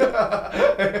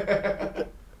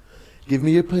 Give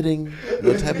me your pudding.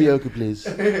 No tapioca, please.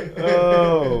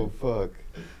 Oh fuck.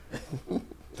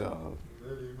 Dog.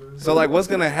 So like, what's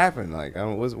gonna happen? Like,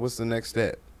 what's the next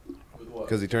step? With what?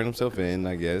 Because he turned himself in,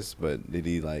 I guess. But did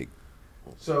he like?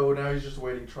 So now he's just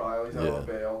waiting trial. He's out Yeah. on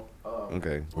bail.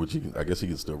 Okay. Which I guess he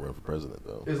can still run for president,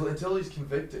 though. Until he's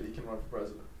convicted, he can run for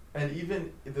president. And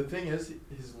even the thing is,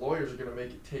 his lawyers are going to make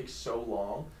it take so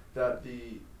long that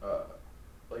the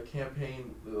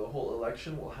campaign, the whole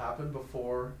election will happen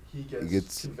before he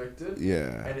gets convicted.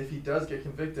 Yeah. And if he does get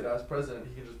convicted as president,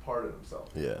 he can just pardon himself.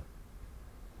 Yeah.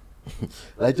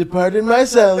 Like to pardon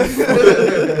myself.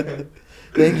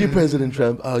 Thank you, President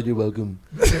Trump. Oh, you're welcome.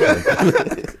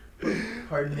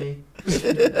 Pardon me.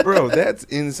 Bro, that's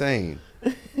insane.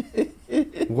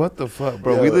 What the fuck,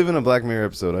 bro? Yo. We live in a Black Mirror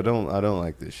episode. I don't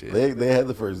like this shit. They had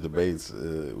the first debates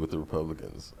with the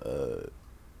Republicans.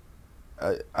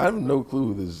 I have no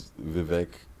clue who this Vivek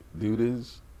dude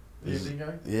is. The Indian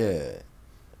guy? Yeah.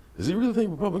 Does he really think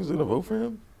Republicans are going to vote for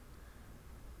him?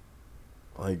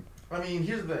 Like, I mean,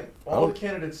 here's the thing. I All the don't-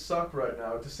 candidates suck right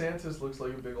now. DeSantis looks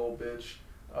like a big old bitch.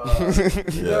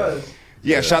 He Yeah. does.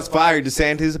 Yeah, shots fired,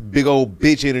 DeSantis. Big old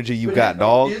bitch energy you But got,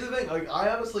 dog. Here's the thing. Like, I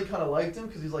honestly kind of liked him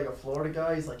because he's like a Florida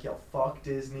guy. He's like, yo, fuck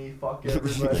Disney, fuck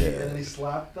everybody. Yeah. And then he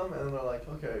slapped them, and then they're like,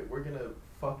 okay, we're going to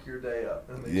fuck your day up.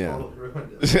 And they Yeah. totally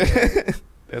ruined it.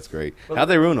 That's great. How'd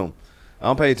they ruin them? I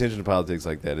don't pay attention to politics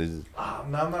like that. I'm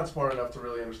not smart enough to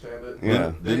really understand it.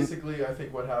 Yeah. Basically, I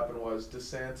think what happened was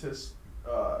DeSantis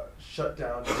shut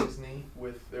down Disney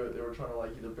with they were trying to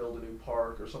like either build a new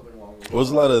park or something along those lines. it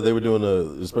was a lot of, they were doing,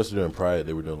 especially during Pride,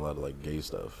 they were doing a lot of, like, gay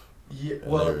stuff. Yeah,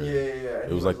 And well, they were- yeah. And It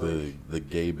he was like the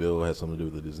gay bill had something to do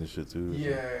with the Disney shit, too.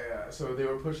 Yeah. So they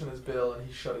were pushing his bill, and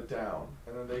he shut it down.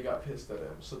 And then they got pissed at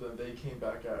him. So then they came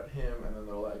back at him, and then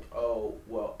they're like, "Oh,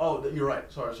 well, you're right.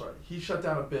 Sorry. He shut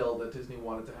down a bill that Disney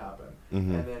wanted to happen,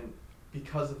 Mhm. and then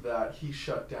because of that, he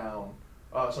shut down.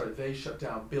 They shut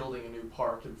down building a new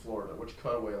park in Florida, which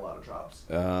cut away a lot of jobs.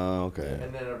 Oh, okay.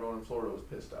 And then everyone in Florida was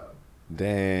pissed at him.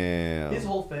 Damn. His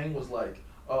whole thing was like,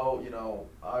 oh,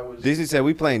 I was... Disney said,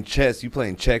 we playing chess, you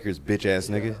playing checkers, bitch-ass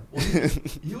nigga. Well,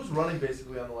 he was running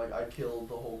basically on the, I killed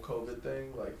the whole COVID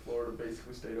thing. Florida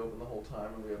basically stayed open the whole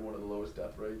time, and we had one of the lowest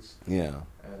death rates. Yeah.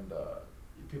 And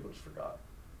people just forgot.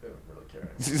 They don't really care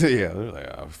anymore. Yeah, they're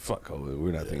like, oh, fuck COVID.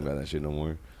 We're not thinking about that shit no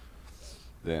more.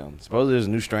 Damn. Suppose there's a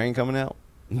new strain coming out.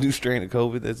 New strain of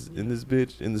COVID that's in this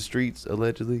bitch, in the streets,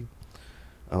 allegedly.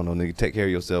 I don't know, nigga. Take care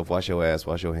of yourself. Wash your ass.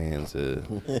 Wash your hands. You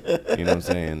know what I'm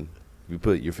saying? If you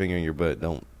put your finger in your butt,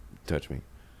 don't touch me.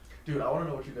 Dude, I want to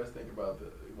know what you guys think about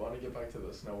I want to get back to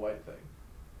the Snow White thing.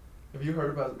 Have you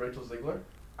heard about Rachel Ziegler?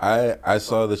 I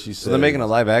saw that she said... So they're making a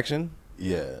live action?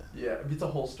 Yeah. Yeah, it's a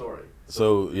whole story.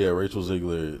 So, yeah, Rachel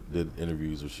Ziegler did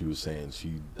interviews where she was saying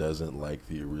she doesn't like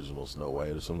the original Snow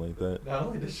White or something like that. Not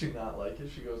only does she not like it,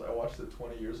 she goes, I watched it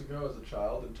 20 years ago as a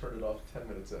child and turned it off 10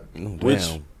 minutes in.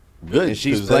 Which, good. And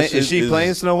is she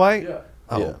playing Snow White? Yeah.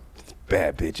 Oh, yeah.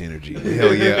 Bad bitch energy.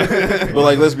 Hell yeah.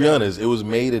 But, let's be honest. It was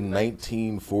made in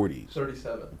 1940s.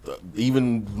 37.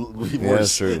 Even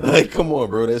worse. Yeah, true. Come on,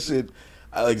 bro. That shit...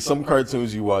 some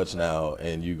cartoons you watch now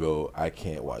and you go, I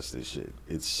can't watch this shit.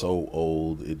 It's so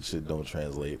old. It shit don't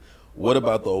translate. What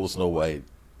about the old Snow White?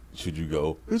 Should you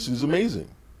go, this is amazing.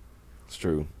 It's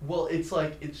true. Well, it's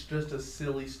just a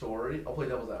silly story. I'll play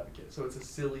devil's advocate. So it's a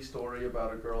silly story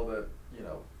about a girl that,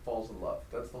 falls in love.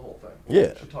 That's the whole thing.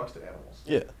 Yeah. She talks to animals.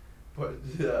 Yeah. But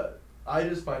I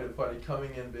just find it funny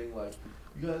coming in being like,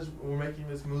 you guys, we're making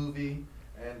this movie,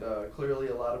 and clearly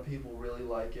a lot of people really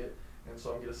like it. And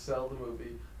so I'm going to sell the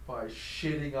movie by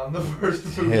shitting on the first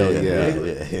movie. Hell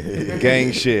yeah.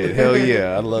 Gang shit. Hell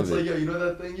yeah. I love it. it. It's yo, you know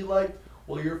that thing you liked?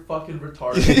 Well, you're fucking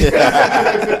retarded.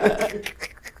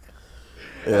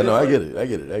 Yeah, no, I get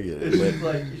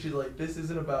it. She's like, this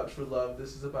isn't about true love.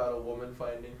 This is about a woman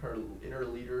finding her inner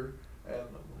leader. And I'm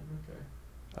like, okay.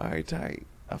 All right, tight.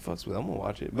 I fucks with it. I'm going to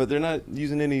watch it. But they're not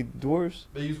using any dwarves?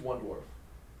 They use one dwarf.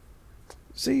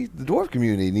 See, the dwarf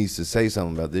community needs to say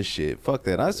something about this shit. Fuck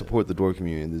that. I support the dwarf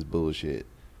community in this bullshit.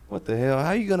 What the hell? How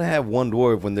are you going to have one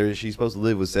dwarf when she's supposed to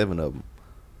live with 7 of them?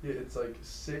 Yeah,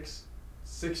 it's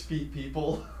 6 feet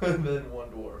people and then one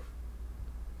dwarf.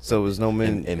 So there's no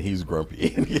men. And he's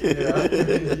grumpy. Yeah,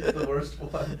 he's the worst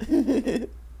one.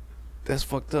 That's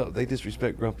fucked up. They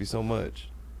disrespect Grumpy so much.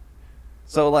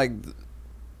 So,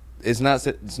 it's not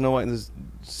Snow White and the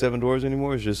 7 dwarves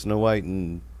anymore? It's just Snow White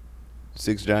and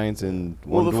 6 giants and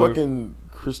one dwarf? Well, the fucking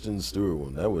Kristen Stewart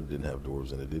one, that one didn't have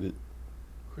dwarves in it, did it?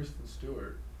 Kristen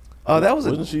Stewart? Oh, that was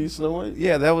Wasn't she Snow White?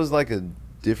 Yeah, that was like a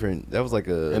different. That was like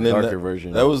a darker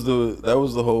version. That was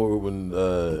the whole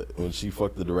when she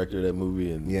fucked the director of that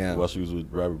movie and while she was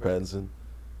with Robert Pattinson.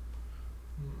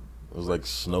 It was like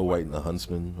Snow White and the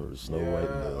Huntsman or Snow White.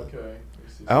 Okay.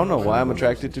 I don't know why I'm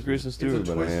attracted to Kristen Stewart,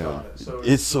 but I am.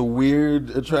 It's a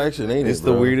weird attraction, ain't it? It's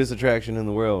the weirdest attraction in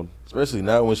the world. Especially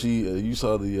now when she. You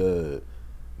saw the.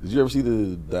 Did you ever see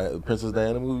the Princess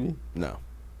Diana movie? No.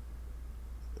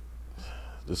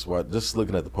 Just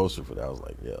looking at the poster for that, I was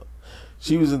like, yeah.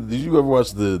 She was in. Did you ever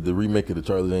watch the remake of the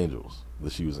Charlie's Angels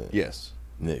that she was in? Yes.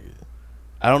 Nigga.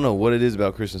 I don't know what it is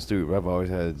about Kristen Stewart, but I've always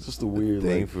had just a weird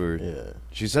thing for. Yeah.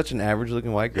 She's such an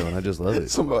average-looking white girl, and I just love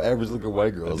it. Something about average-looking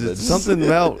white girls. Something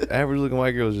about average-looking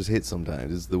white girls just hits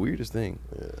sometimes. It's the weirdest thing.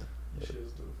 Yeah. You should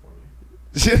just do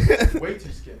it for me. Way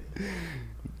too skinny.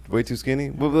 Way too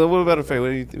skinny? What about her face? What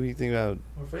do you think about?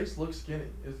 Her face looks skinny.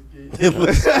 It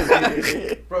looks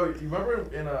skinny. Bro, you remember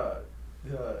in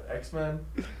X-Men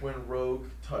when Rogue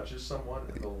touches someone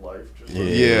and the life just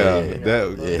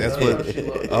that's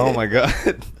what. Oh my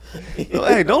god!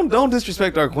 Hey, don't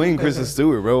disrespect our queen, Kristen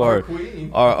Stewart, bro. Our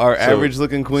queen, our average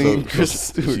looking queen, Kristen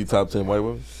Stewart. Is she top 10 white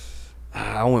women?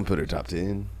 I wouldn't put her top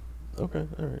 10. Okay,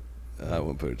 all right. I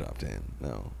wouldn't put her top 10.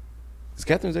 No. Is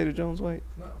Catherine Zeta-Jones white?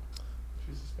 No.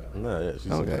 She's Hispanic. No, yeah, she's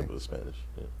some type of Spanish.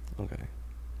 Yeah. Okay.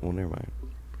 Well, never mind.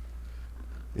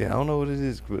 Yeah, I don't know what it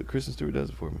is, but Kristen Stewart does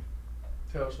it for me.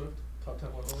 Taylor Swift, top 10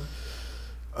 white woman?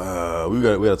 We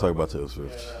gotta talk about Taylor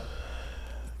Swift. Yeah.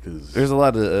 Cause there's a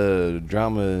lot of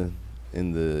drama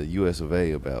in the U.S. of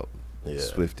A. about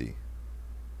Swiftie.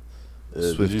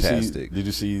 Swiftastic. Did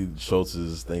you see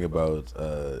Schultz's thing about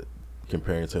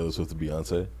comparing Taylor Swift to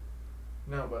Beyonce?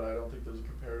 No, but I don't think there's a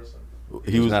comparison.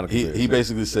 He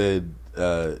basically said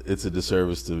it's a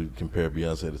disservice to compare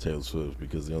Beyonce to Taylor Swift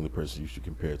because the only person you should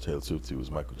compare Taylor Swift to is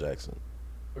Michael Jackson.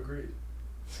 Agreed.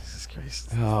 Jesus Christ.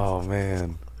 Oh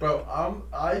man. Bro,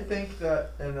 I think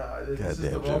that, and this is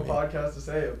the wrong podcast to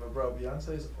say it, but bro,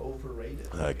 Beyonce is overrated.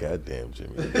 Goddamn,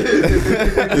 Jimmy.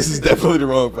 This is definitely the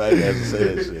wrong podcast to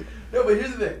say that shit. No, but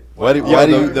here's the thing. Why do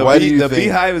you the think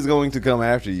Beehive is going to come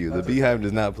after you? The Beehive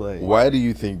does not play. Why do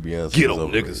you think Beyonce Get is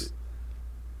overrated? niggas.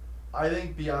 I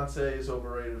think Beyonce is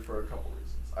overrated for a couple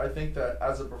reasons. I think that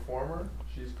as a performer,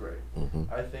 she's great. Mm-hmm.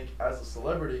 I think as a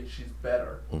celebrity, she's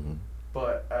better. Mm-hmm.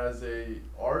 But as a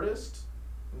artist,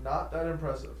 not that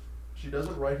impressive. She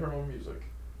doesn't write her own music.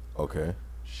 Okay.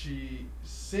 She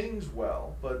sings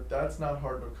well, but that's not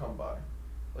hard to come by.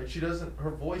 Like her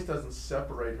voice doesn't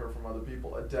separate her from other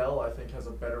people. Adele, I think, has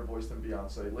a better voice than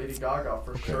Beyonce. Lady Gaga,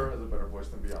 for sure, has a better voice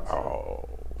than Beyonce. Oh.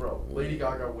 Bro, Lady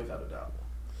Gaga, without a doubt.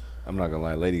 I'm not gonna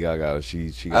lie, Lady Gaga,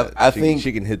 she I think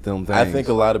she can hit them things. I think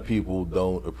a lot of people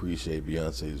don't appreciate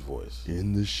Beyonce's voice.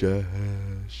 In the shallows.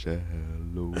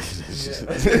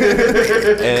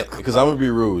 And because I'm gonna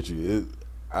be real with you,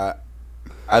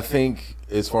 I think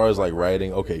as far as like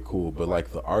writing, okay, cool, but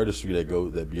like the artistry that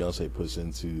Beyonce puts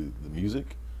into the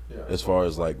music, as far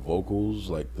as like vocals,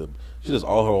 like she does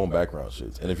all her own background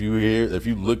shits. And if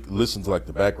you listen to like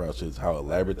the background shits, how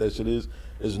elaborate that shit is,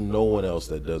 there's no one else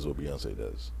that does what Beyonce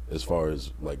does as far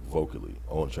as like vocally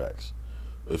on tracks.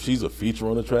 If she's a feature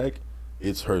on the track,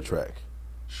 it's her track.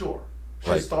 Sure. She's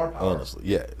Like, star power. honestly,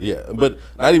 yeah, but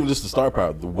not even just the star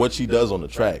power. What she does on the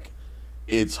track,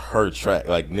 it's her track.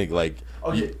 Like Nick, like.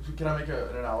 Okay, can I make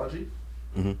an analogy?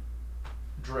 Mm-hmm.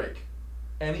 Drake.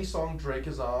 Any song Drake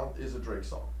is on is a Drake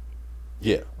song.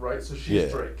 Yeah. Right? So she's Yeah.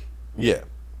 Drake. Yeah.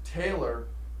 Taylor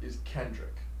is Kendrick.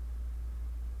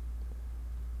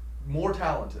 More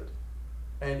talented.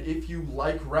 And if you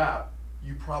like rap,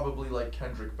 you probably like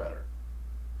Kendrick better.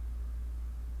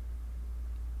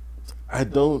 I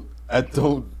don't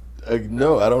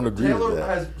no, I don't agree Taylor with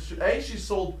that. she's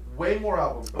sold way more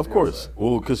albums than Of course. Beyonce.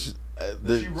 Well, because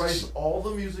She writes all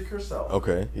the music herself.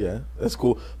 Okay, yeah, that's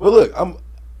cool. But look,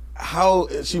 how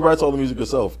she writes all the music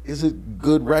herself. Is it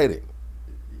good writing?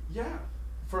 Yeah,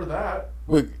 for that.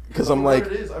 Because I'm like,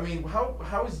 it is. I mean,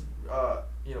 how is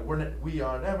we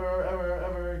are never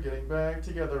ever getting back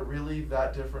together really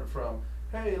that different from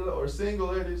hey or single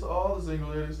ladies, all the single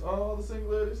ladies, all the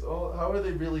single ladies, all? How are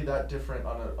they really that different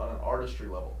on an artistry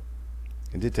level?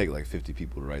 It did take like 50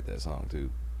 people to write that song too.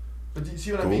 But do you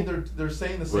see what I mean? They're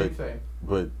saying the same thing.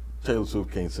 But Taylor Swift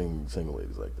can't sing single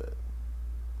ladies like that.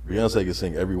 Beyonce can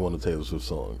sing every one of Taylor Swift's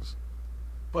songs.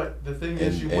 But the thing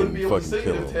is, she wouldn't be able to sing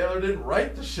it if Taylor didn't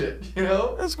write the shit, you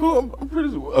know? That's cool. I'm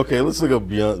pretty okay. Let's look up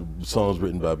songs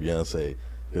written by Beyonce.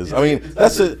 Because I mean,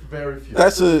 that's a very few.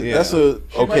 That's a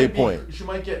okay point. She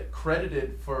might get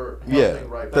credited for helping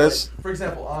write. That's like, for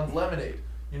example, on Lemonade,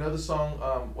 you know the song.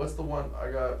 What's the one?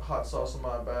 I got hot sauce in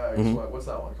my bag. Mm-hmm. What's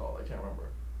that one called? I can't remember.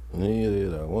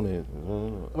 Yeah, I want it.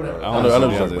 Whatever. I know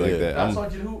like that. That song.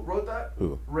 Who wrote that?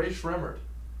 Who? Ray Shremmerd.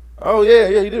 Oh yeah,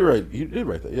 he did write. He did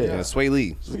write that. Yeah, Sway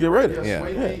Lee. So get ready. Yeah,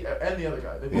 Sway Lee and the other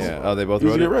guy. They both he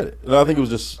wrote get it. ready. No, I think it was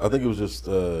just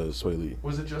Sway Lee.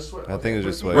 Was it just Sway? I think it was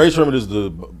just Sway. Ray Sherman is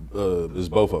is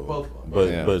both of them. Both of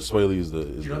them. But Sway Lee is the.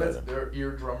 Do you know that's their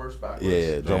ear drummers backwards?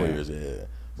 Yeah, drummer ears. Yeah.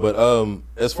 But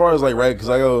as far as like writing, because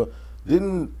I go,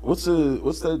 what's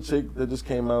that chick that just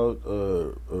came out?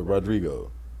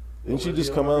 Rodrigo. Didn't she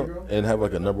just come out and have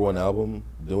like a #1 album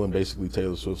doing basically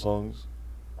Taylor Swift songs?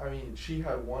 I mean, she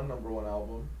had one #1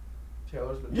 album.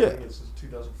 Taylor's been doing it since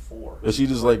 2004. But she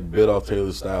just like bit off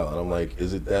Taylor's style, and I'm like,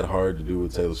 is it that hard to do what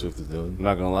Taylor Swift is doing? I'm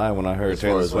not gonna lie, when I heard as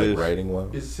Taylor far as Swift, like writing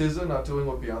wise, is SZA not doing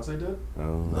what Beyonce did?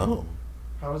 No.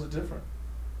 How is it different?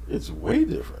 It's way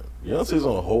different. Beyonce's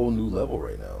on a whole new level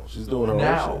right now. She's doing her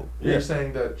own shit. You're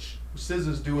saying that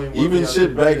SZA's doing what even Beyonce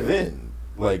shit back did. then.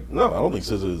 Like, no, I don't think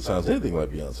SZA sounds anything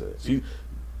like Beyonce.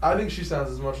 I think she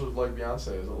sounds as much like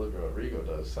Beyonce as Olivia Rodrigo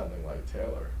does, sounding like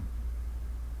Taylor.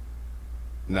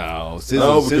 No,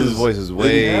 SZA's voice is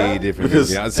way different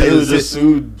because than Beyonce. Taylor just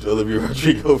sued Olivia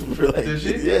Rodrigo for like. Did she?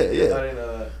 Yeah. I didn't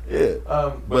know that.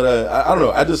 Yeah. But I don't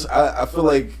know. I feel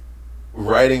like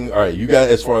writing. All right, you got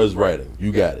as far as writing,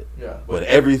 you got it. Yeah. But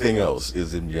everything else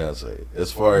is in Beyonce.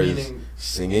 As far as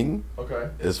singing, okay.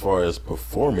 As far as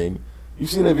performing, you've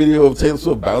seen that video of Taylor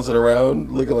Swift bouncing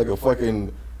around looking like a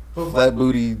fucking flat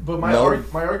booty. But my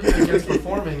argument against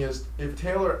performing is if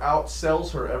Taylor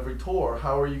outsells her every tour,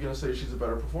 how are you going to say she's a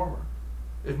better performer?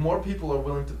 If more people are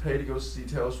willing to pay to go see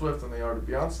Taylor Swift than they are to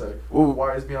Beyonce,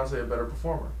 why is Beyonce a better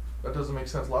performer? That doesn't make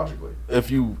sense logically. If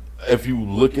you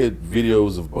look at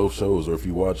videos of both shows, or if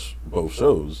you watch both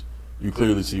shows, you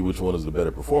clearly see which one is the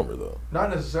better performer, though. Not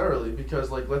necessarily, because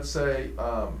like let's say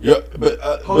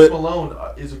Post Malone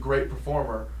is a great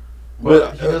performer,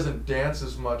 but he doesn't dance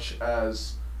as much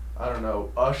as I don't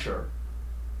know Usher.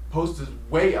 Post is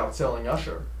way outselling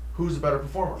Usher. Who's a better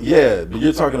performer? Yeah, but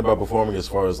you're talking about performing as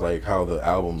far as like how the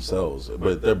album sells,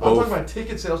 but they're both. I'm talking about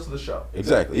ticket sales to the show.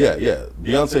 Exactly. Yeah.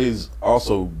 Beyonce's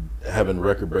also having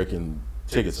record-breaking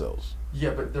ticket sales.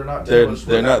 Yeah, but they're not.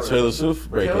 They're not Taylor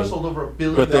Swift breaking. Taylor sold over $1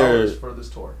 billion for this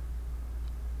tour.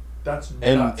 That's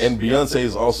nuts. And Beyonce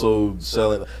is also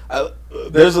selling.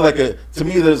 There's like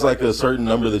a certain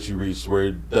number that you reach where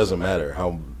it doesn't matter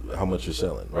how much you're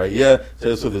selling, right? Yeah,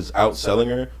 Taylor Swift is outselling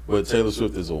her, but Taylor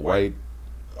Swift is a white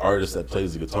artist that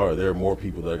plays the guitar. There are more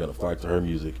people that are going to flock to her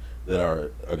music than are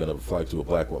going to flock to a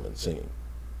black woman singing.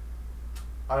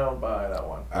 I don't buy that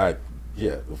one.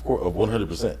 Yeah, of course,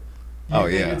 100%. You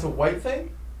think it's a white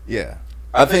thing? Yeah.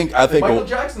 I think Michael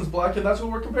Jackson's black, and that's who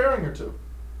we're comparing her to.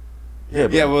 Yeah,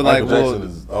 but Michael Jackson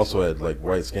is also had like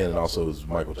white skin, and also is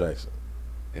Michael Jackson.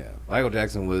 Yeah, Michael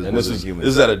Jackson was. And this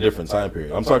is at a different time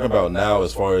period. I'm talking about now,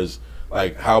 as far as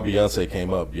like how Beyonce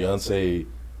came up. Beyonce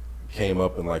came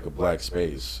up in like a black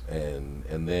space, and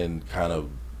then kind of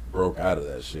broke out of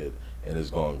that shit and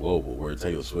has gone global. Where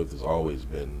Taylor Swift has always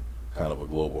been kind of a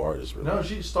global artist. Really. No,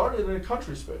 she started in a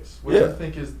country space, which I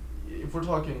think is, if we're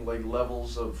talking like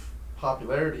levels of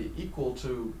popularity, equal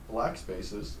to black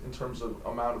spaces in terms of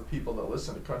amount of people that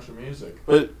listen to country music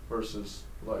versus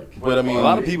like. But I mean, a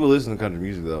lot of people listen to country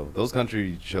music though. Those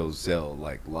country shows sell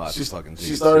like lots of fucking.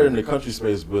 She started in the country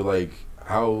space, but like,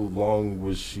 how long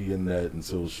was she in that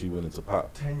until she went into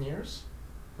pop? 10 years.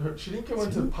 She didn't go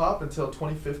into pop until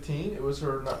 2015. It was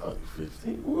her.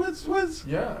 2015? What?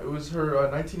 Yeah, it was her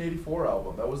 1984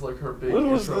 album. That was like her big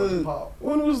intro to pop.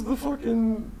 When was the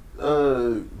fucking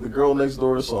the Girl Next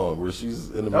Door song where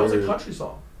she's in the That was a country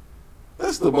song.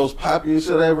 That's the most popular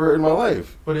shit I ever heard in my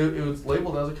life. But it was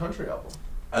labeled as a country album.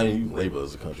 I mean, you label it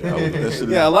as a country album.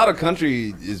 Yeah, a lot of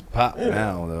country is pop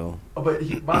now, though. But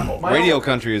my radio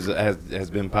country has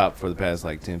been pop for the past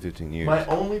like 10, 15 years. My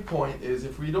only point is,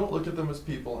 if we don't look at them as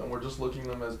people and we're just looking at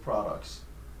them as products,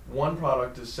 one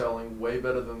product is selling way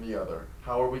better than the other.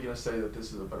 How are we going to say that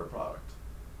this is a better product?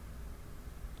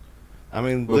 I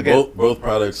mean, both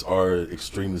products are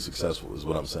extremely successful, is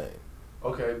what I'm saying.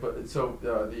 Okay, but so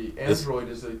the Android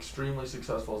is extremely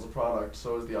successful as a product.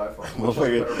 So is the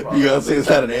iPhone. You gotta say it's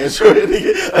not an Android.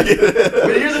 But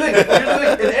here's the thing.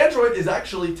 An Android is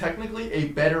actually technically a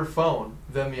better phone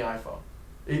than the iPhone.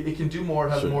 It can do more. It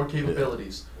has more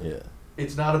capabilities. Yeah.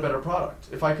 It's not a better product.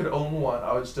 If I could own one,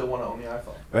 I would still want to own the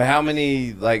iPhone. But how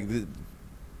many like?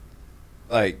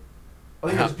 I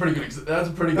think that's a pretty good. That's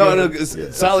a pretty good. No,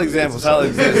 solid example. Solid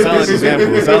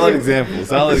example. It's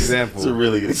a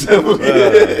really good example.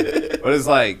 But it's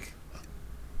like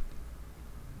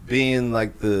being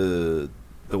like the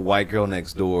white girl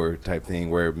next door type thing,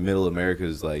 where middle America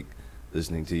is like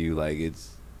listening to you. Like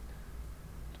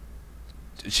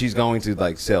she's going to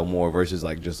like sell more versus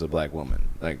like just a black woman.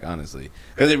 Like honestly,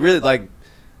 because it really like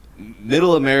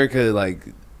middle America like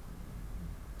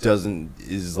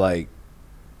is like.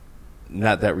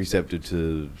 Not that receptive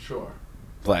to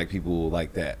black people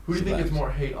like that. Who do you think gets more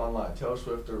hate online, Taylor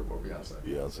Swift or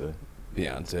Beyonce?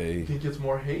 Beyonce. You think it's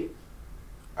more hate?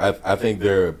 I think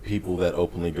there are people that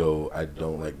openly go, I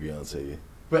don't like Beyonce.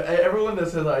 But everyone that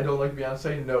says I don't like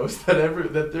Beyonce knows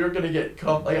that they're gonna get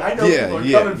like I know people are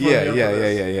coming for me.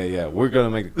 Yeah. We're gonna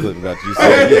make a clip about you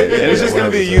saying it's just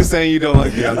gonna be you saying you don't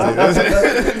like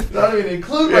Beyonce. Not even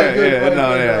include my good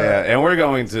And we're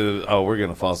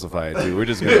gonna falsify it too. We're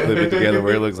just gonna clip it together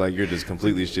where it looks like you're just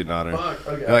completely shitting on her. Fuck,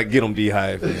 okay. Like get them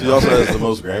beehive. She also has the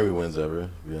most Grammy wins ever,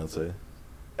 Beyonce.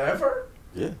 Ever?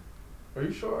 Yeah. Are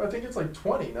you sure? I think it's like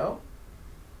 20. No.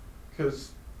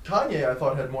 Because Kanye, I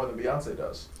thought, had more than Beyonce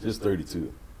does. Just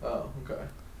 32. Oh, okay.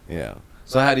 Yeah.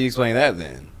 So how do you explain that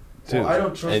then? Well, I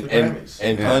don't trust the Grammys.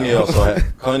 And Kanye also had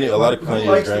a lot of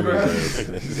Kanye's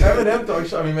Grammys. Eminem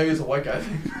talks. I mean, maybe it's a white guy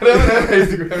thing, but Eminem pays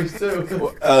the Grammys too.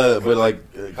 But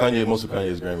like Kanye, most of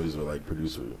Kanye's Grammys are like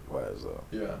producer wise though.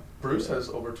 Yeah, Bruce has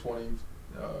over 20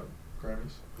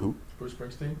 Grammys. Who? Bruce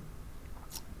Springsteen.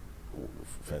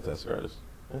 Fantastic artist.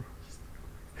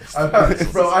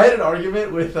 Bro, I had an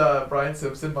argument with Brian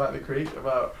Simpson behind the creek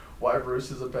about why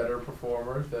Bruce is a better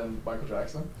performer than Michael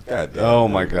Jackson. God damn. Oh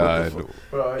my God.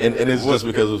 Bro, and it's just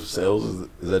because of sales?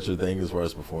 Is that your thing as far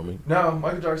as performing? No,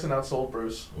 Michael Jackson outsold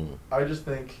Bruce. I just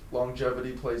think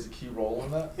longevity plays a key role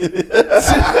in that.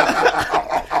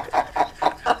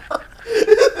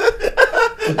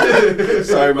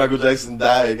 Sorry, Michael Jackson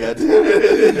died.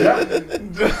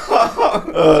 Goddamn.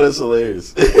 Oh, that's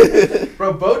hilarious.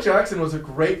 Bro, Bo Jackson was a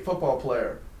great football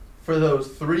player for those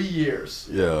 3 years.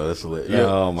 Yeah, that's hilarious. Yeah.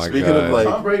 Oh my speaking God. Of like,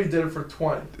 Tom Brady did it for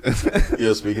 20.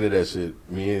 Yeah, speaking of that shit,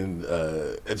 me and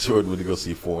Jordan went to go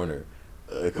see Foreigner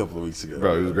a couple of weeks ago.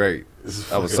 Bro, it was great.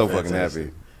 I was so fucking fantastic.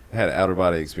 happy. I had an outer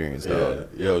body experience, dog.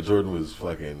 Yeah, yo, Jordan was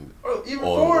fucking. Bro, even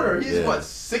Foreigner, he's what,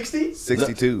 60?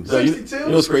 62. 62? You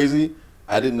know what's crazy?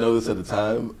 I didn't know this at the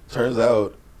time. Turns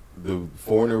out, the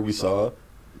Foreigner we saw,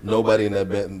 nobody in that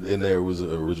band in there was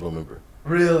an original member.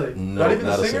 Really? No, not even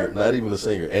the singer? Not even the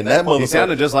singer. And that motherfucker. He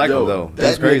sounded just like him though.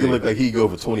 That crazy. nigga looked like he'd go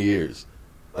for 20 years.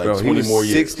 Like bro, 20 he was more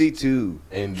years. 62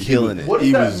 and killing it. What does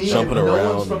He that was mean jumping if no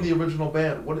around. one's from the original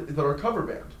band? That are a cover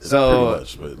band? So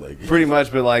pretty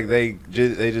much, but like they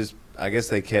just I guess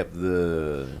they kept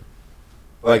the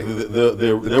like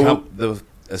the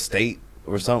estate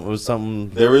or something.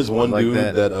 There is one like dude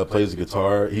that plays the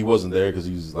guitar. He wasn't there because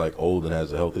he's like old and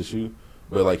has a health issue.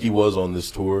 But like he was on this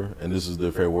tour, and this is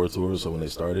their farewell tour. So when they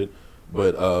started,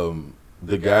 but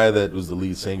the guy that was the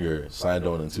lead singer signed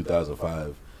on in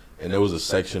 2005, and there was a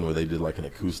section where they did like an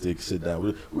acoustic sit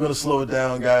down. We're gonna slow it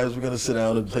down, guys. We're gonna sit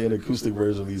down and play an acoustic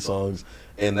version of these songs.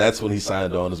 And that's when he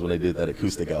signed on. Is when they did that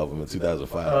acoustic album in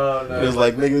 2005. Oh, nice. It was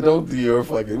like, nigga, don't do your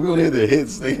fucking. We don't hear the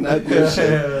hits. Nigga, not this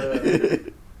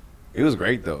shit. It was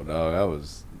great though, dog. I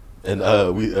was. And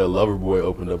Loverboy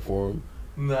opened up for him.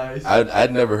 Nice.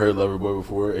 I'd never heard Loverboy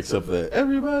before, except that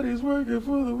everybody's working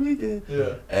for the weekend.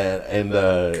 Yeah. And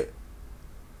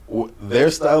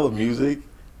their style of music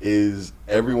is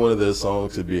every one of their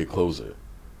songs could be a closer.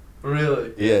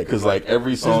 Really? Yeah, because like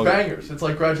every song, there's bangers. It's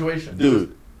like graduation,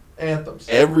 dude. Anthems.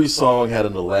 Every song had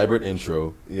an elaborate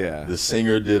intro. Yeah. The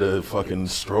singer did a fucking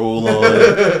stroll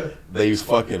on. They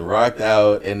fucking rocked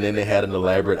out, and then they had an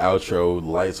elaborate outro. The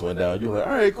lights went down. You're like,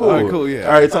 all right, cool. Yeah.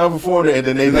 All right, time for Foreigner. And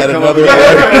then they had come another.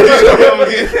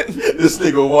 This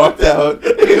nigga walked out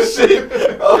and shit.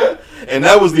 And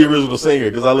that was the original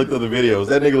singer, because I looked at the videos.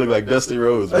 That nigga looked like Dusty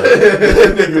Rhodes, bro.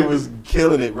 That nigga was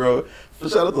killing it, bro.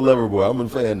 Shout out to Loverboy. I'm a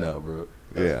fan now, bro.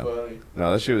 That's funny.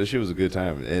 No, that shit was a good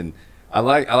time, and I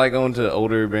like going to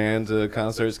older band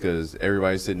concerts because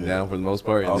everybody's sitting down for the most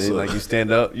part, and then like you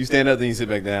stand up, then you sit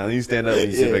back down, then you stand up, then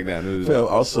you sit back down. Fam,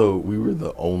 also, we were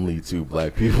the only two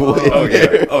black people.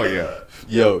 Oh yeah.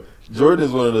 Yo, Jordan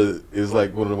is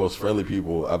like one of the most friendly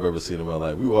people I've ever seen in my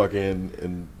life. We walk in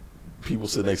and people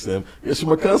sit next to him. Yes,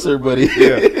 you're my concert buddy.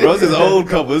 Yeah, bro, this is old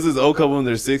couple. This is old couple in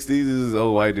their 60s. This is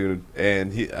old white dude,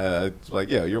 and he like,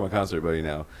 yeah, you're my concert buddy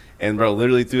now. And bro,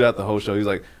 literally throughout the whole show, he's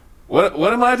like, What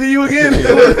am I to you again?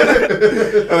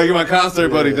 I'm like, you're my concert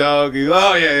buddy, dog. He's,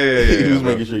 oh yeah. He was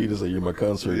making sure he just like, you're my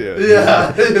concert.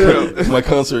 Yeah. It's my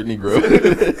concert Negro.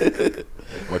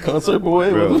 My concert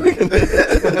boy. Bro.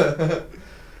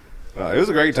 It was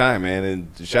a great time, man, and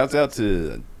shouts out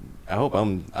to.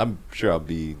 I'm sure I'll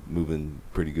be moving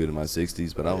pretty good in my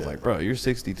 60s, but I was like, bro, you're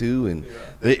 62, and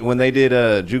when they did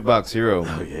Jukebox Hero,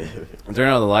 turn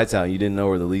all the lights out, and you didn't know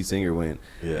where the lead singer went.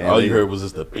 Yeah, and all you heard was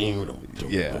just the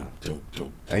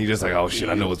and you're just like, oh shit,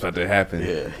 I know what's about to happen.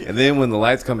 Yeah. And then when the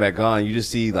lights come back on, you just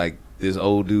see like this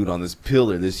old dude on this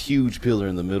pillar, this huge pillar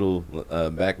in the middle,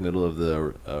 back middle of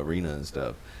the arena and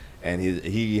stuff, and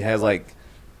he has like.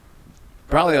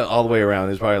 Probably all the way around.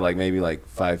 It's probably like maybe like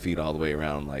 5 feet all the way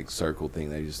around, like circle thing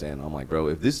that you just stand on. I'm like, bro,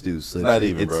 if this dude slips, not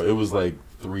even, bro. It was like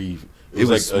 3. It was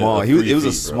like small. It was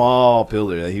a small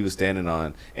pillar that he was standing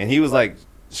on, and he was like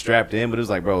strapped in. But it was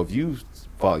like, bro, if you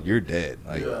fall, you're dead.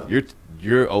 Like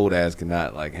your old ass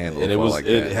cannot like handle. And it was like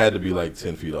it that. Had to be like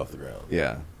 10 feet off the ground.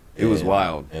 Yeah. It was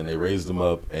wild. And they raised him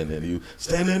up, and then he was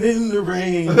standing in the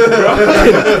rain in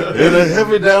a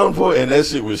heavy downpour, and that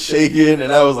shit was shaking,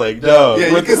 and I was like, dog.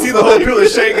 Yeah, you can see the whole pillar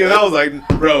shaking, and I was like,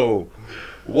 bro,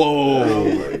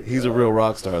 whoa. He's a real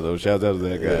rock star, though. Shout out to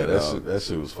that guy. Yeah, that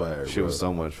shit was fire. Shit was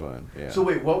so much fun. Yeah. So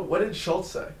wait, what did Schultz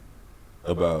say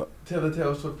about the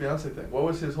Taylor Swift Beyonce thing? What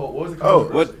was the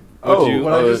controversy?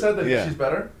 What I just said that she's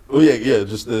better? Oh yeah,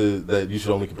 just that you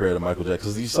should only compare her to Michael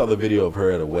Jackson. Because you saw the video of her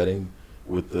at a wedding.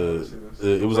 With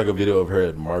it was like a video of her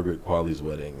at Margaret Qualley's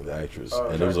wedding, the actress,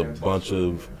 and there was a bunch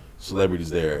of celebrities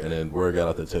there, and then word got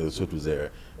out that Taylor Swift was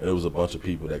there, and there was a bunch of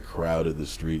people that crowded the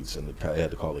streets, and they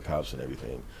had to call the cops and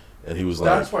everything, and he was like,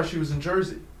 "That's why she was in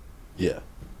Jersey." Yeah,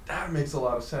 that makes a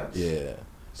lot of sense. Yeah.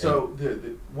 So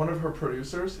the one of her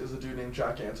producers is a dude named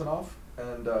Jack Antonoff,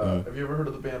 and have you ever heard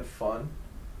of the band Fun?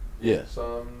 Yeah.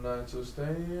 Some nights I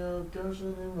stay up,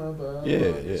 gushing in my bed.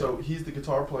 Yeah. So he's the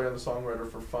guitar player and the songwriter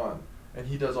for Fun. And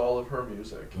he does all of her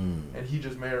music. And he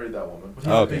just married that woman. But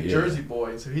he's a big Jersey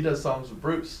boy, so he does songs with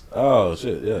Bruce. Oh,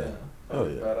 shit, yeah. Oh,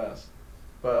 yeah. Badass.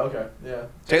 But, okay, yeah.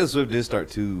 Taylor Swift did start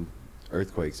 2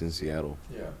 earthquakes in Seattle.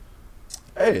 Yeah.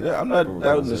 Hey, I'm not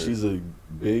doubting that she's a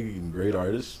big and great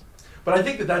artist. But I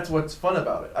think that's what's fun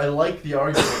about it. I like the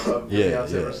argument of Beyonce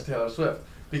versus Taylor Swift.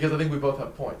 Because I think we both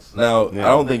have points. Now, I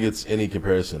don't think it's any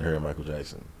comparison to her and Michael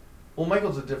Jackson. Well,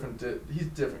 Michael's he's different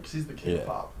because he's the king of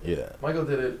pop. Yeah. Michael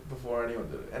did it before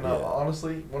anyone did it. And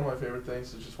honestly, one of my favorite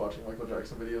things is just watching Michael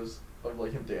Jackson videos of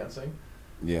like him dancing.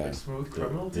 Yeah. Like Smooth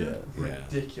Criminal, dude.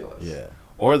 Ridiculous. Yeah.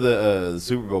 Or the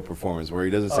Super Bowl performance where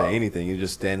he doesn't say anything. He's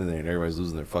just standing there and everybody's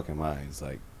losing their fucking minds.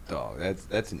 Like, Dog,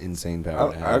 that's an insane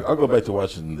power to have. I'll go back to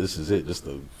watching This Is It, just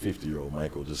the 50-year-old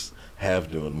Michael just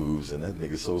half doing moves, and that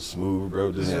nigga's so smooth,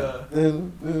 bro. Just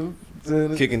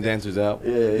Kicking dancers out.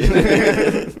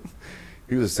 Yeah.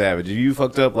 He was a savage. If you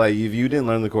fucked up, like, if you didn't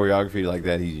learn the choreography like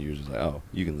that, you're just like, oh,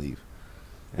 you can leave.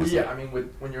 Well, yeah, I mean,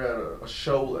 when you're at a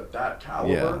show at that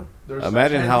caliber, there's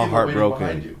imagine how 10 people waiting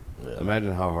behind heartbroken. you. Yeah.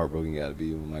 Imagine how heartbroken you got to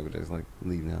be when Michael Jackson's like,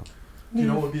 leave now. You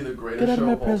know what would be the greatest Get out of show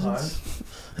my of all presence.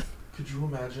 time? Could you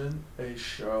imagine a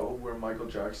show where Michael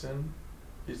Jackson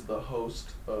is the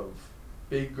host of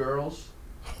Big Girls?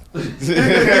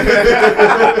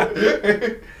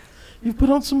 You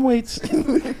put on some weights.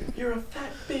 You're a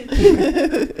fat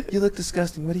bitch. You look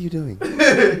disgusting. What are you doing?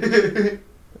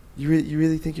 You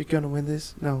really think you're going to win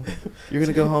this? No. You're going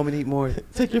to go home and eat more.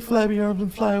 Take your flabby arms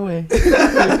and fly away.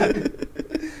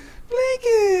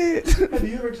 Blanket! Have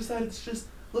you ever decided to just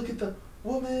look at the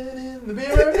woman in the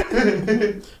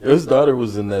mirror? His daughter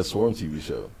was in that Swarm TV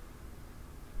show.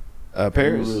 Paris?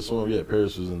 Remember the Swarm? Yeah,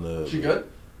 Paris was in the... She good?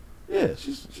 Yeah,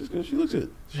 she's good. She looks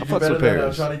good. She I do fucks better with than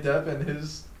Paris. Johnny Depp and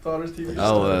his daughter's TV show?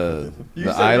 Oh, You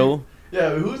The said Idol?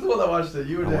 Yeah, who's the one that watched it?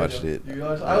 You or I Daniel? watched it. You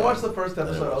watched, I watched the first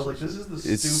episode. I was like, this is the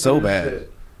It's stupidest so bad.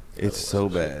 shit. It's so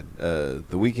bad. The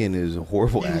Weeknd is a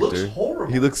horrible He actor. looks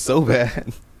horrible. He looks so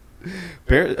bad.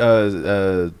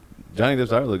 Johnny Depp's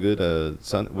daughter look good.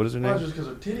 What is her Not name? just because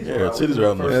her titties Yeah, were her out titties within were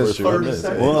out in the first first 30 minutes.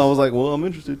 seconds. Well, I was like, I'm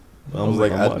interested. I was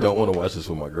like, I'm I watching. don't want to watch this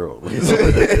with my girl.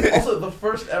 Also, the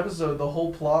first episode, the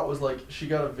whole plot was like she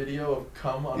got a video of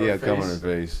cum on her face. Come on her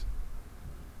face.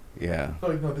 Yeah.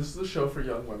 Like, no, this is a show for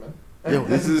young women.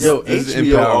 This is Yo, this is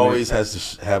HBO empowerment. always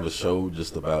has to have a show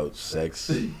just about sex.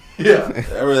 Yeah. I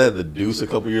remember that The Deuce a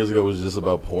couple years ago was just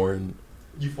about porn.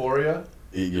 Euphoria.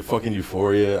 Your fucking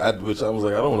Euphoria, which I was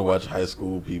like, I don't want to watch high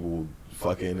school people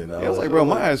fucking. And I was like, bro,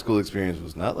 my high school experience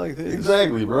was not like this.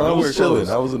 Exactly, bro. I was chilling.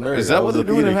 I was a nerd. Is that I what was they're a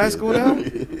doing in theater high kid. school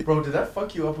now? Bro, did that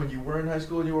fuck you up when you were in high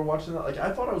school and you were watching that? Like,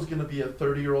 I thought I was gonna be a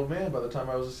 30-year-old man by the time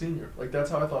I was a senior. Like, that's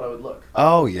how I thought I would look.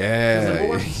 Oh 'Cause, yeah, like,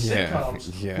 we're watching yeah,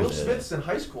 sitcoms. yeah, Will Smith's in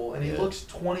high school and he Yeah. looks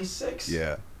 26.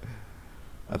 yeah.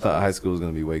 I thought high school was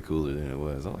gonna be way cooler than it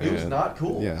was. I'm like, It was yeah. not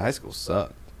cool. Yeah, high school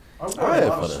sucked. I was I wearing had a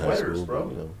lot fun of in high sweaters, school, bro.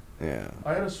 but, you know. Yeah.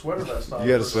 I had a sweater vest on.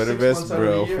 You had a for sweater 6 vest, months out of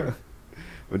bro. the year.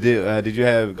 But did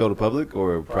you go to public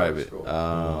or Private private? school.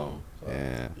 Oh, So-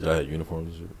 yeah. Y'all had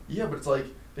uniforms and shit? Yeah, but it's like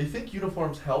they think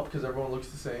uniforms help because everyone looks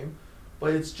the same,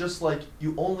 but it's just like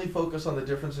you only focus on the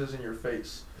differences in your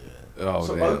face. Oh,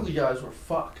 so damn. ugly guys were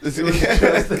fucked. It was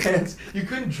just the hands. You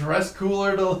couldn't dress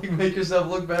cooler to like make yourself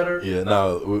look better. Yeah,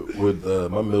 now with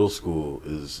my middle school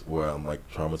is where I'm like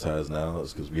traumatized now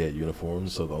is because we had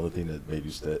uniforms. So the only thing that made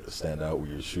you stand out were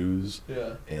your shoes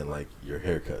Yeah. and like your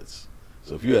haircuts.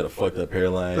 So if you had a fucked up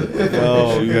hairline, and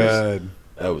Oh shoes, god.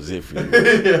 that was it for you.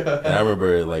 Yeah. And I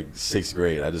remember like 6th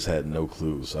grade, I just had no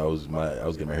clue. So I was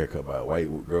getting my hair cut by a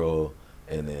white girl,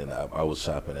 and then I was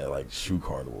shopping at like Shoe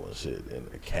Carnival and shit, and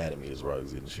Academy is where I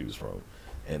was getting shoes from.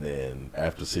 And then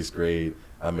after 6th grade,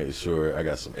 I made sure I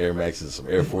got some Air Maxes, some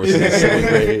Air Forces in 7th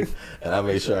grade, and I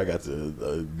made sure I got to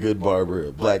a good barber,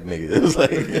 a black nigga. It was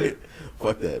like,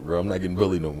 fuck that, bro. I'm not getting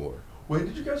bullied no more. When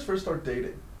did you guys first start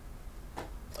dating?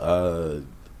 I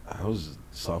was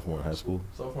a sophomore in high school.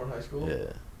 Sophomore in high school?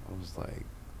 Yeah. I was like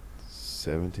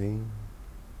 17,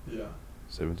 Yeah.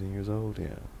 17 years old. Yeah.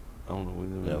 I don't know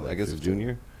when. Yeah, like I guess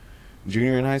 15.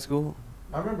 Junior in high school.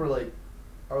 I remember like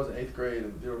I was in 8th grade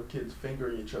and there were kids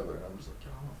fingering each other and I'm just like,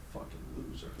 yo, I'm a fucking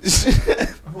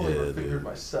loser. I've only ever Yeah, fingered dude.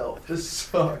 myself. This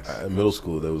sucks. In middle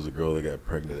school, there was a girl that got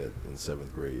pregnant in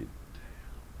 7th grade.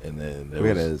 And then there We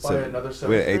had was, By another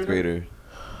we had 7th8th grader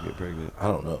get pregnant. I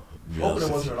don't know. to be Hoping honest it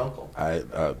with wasn't you. an uncle.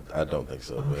 I don't think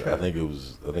so. But Okay. I think it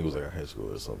was like a high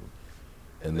school or something.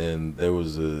 And then there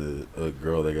was a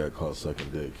girl that got caught sucking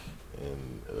dick,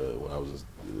 and when I was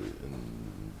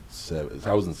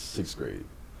I was in 6th grade,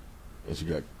 and she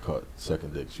got caught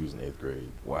sucking dick. She was in 8th grade,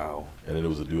 Wow. and then there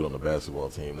was a dude on the basketball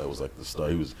team that was like the star.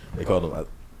 They called him.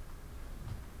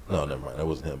 No, never mind. That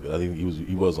wasn't him. But I think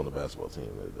he was on the basketball team.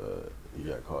 That he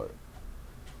got caught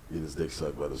getting his dick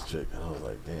sucked by this chick, and I was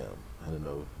like, damn, I didn't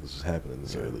know this was happening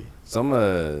this early.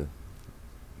 Some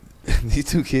these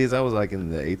two kids, I was like in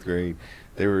the 8th grade.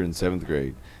 They were in 7th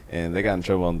grade, and they got in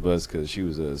trouble on the bus because she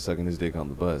was sucking his dick on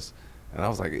the bus, and I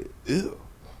was like, ew.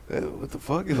 What the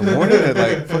fuck in the morning at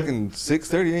like fucking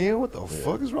 6:30 a.m. What the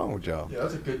fuck is wrong with y'all? Yeah,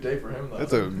 that's a good day for him though.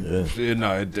 That's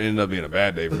no. It ended up being a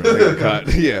bad day for him. They got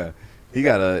caught. Yeah,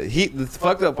 the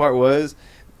fucked up part was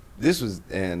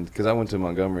and because I went to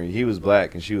Montgomery, he was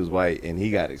black and she was white, and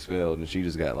he got expelled, and she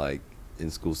just got like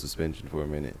in school suspension for a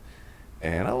minute,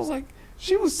 and I was like,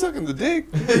 she was sucking the dick.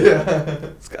 Yeah.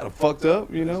 It's kind of fucked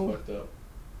up, you know. It's fucked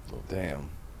up. Damn.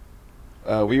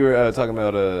 We were talking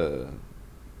about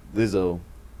Lizzo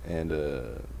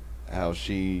and how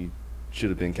she should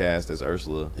have been cast as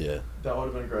Ursula. Yeah. That would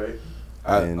have been great.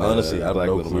 Honestly, I have Black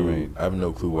no Little clue. Mermaid. I have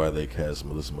no clue why they cast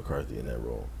Melissa McCarthy in that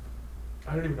role.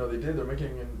 I didn't even know they did. They're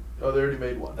making they already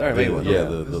made one. They already made one. Yeah,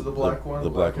 this is the black one. The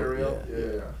black one. Ariel.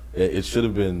 Yeah. Yeah. It should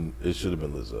have been. It should have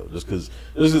been Lizzo. Just because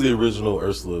the original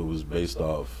Ursula was based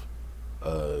off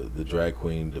the drag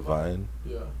queen Divine.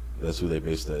 Yeah. That's who they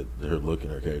based her look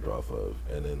and her character off of.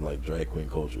 And then like drag queen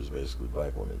culture is basically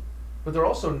black women. But they're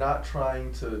also not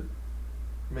trying to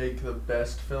make the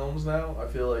best films now. I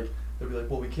feel like they'd be like,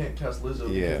 well, we can't cast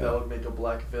Lizzo Yeah. because that would make a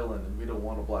black villain, and we don't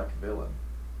want a black villain.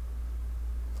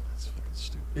 That's fucking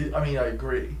stupid. I mean, I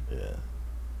agree. Yeah.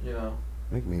 You know.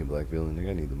 Make me a black villain, nigga.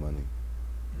 I need the money.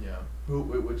 Yeah.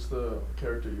 Which the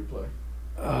character you play?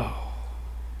 Oh.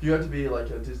 You have to be like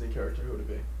a Disney character. Who would it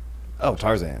be? Oh,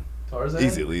 Tarzan. Tarzan.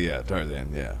 Easily, yeah.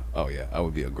 Tarzan, yeah. Oh, yeah. I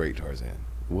would be a great Tarzan.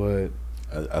 What?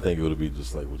 I think it would be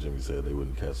just like what Jimmy said. They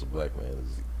wouldn't cast a black man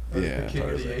as Yeah. The King of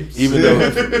the Tarzan. Apes.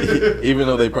 Even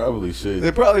though they probably should.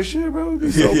 They probably should, bro. It'd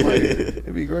be so funny.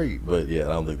 It'd be great. But yeah,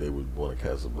 I don't think they would want to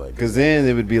cast a black. Because then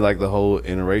it would be like the whole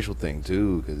interracial thing,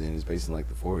 too. Because then it's based in like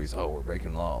the 40s. Oh, we're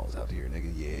breaking laws out here,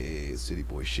 nigga. Yeah, city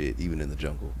boy shit, even in the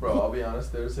jungle. Bro, I'll be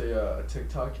honest. There's a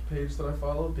TikTok page that I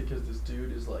follow because this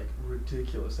dude is like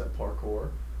ridiculous at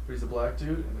parkour. But he's a black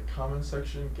dude, and the comment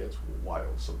section gets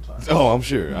wild sometimes. Oh, I'm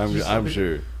sure. Just I'm like,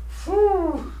 sure.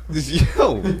 Whew.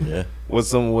 Yo. Yeah.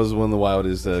 Was one of the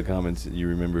wildest comments you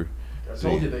remember? I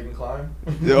told you they can climb.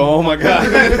 Oh my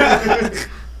god.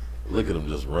 Look at them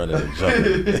just running and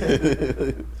jumping.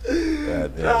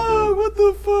 God damn, Oh, dude. what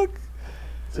the fuck?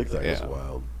 TikTok is Yeah.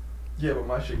 wild. Yeah, but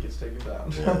my shit gets taken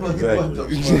down. Yeah, I'm like, exactly. what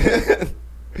the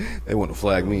fuck? They want to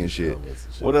flag me and shit.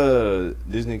 What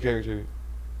Disney character?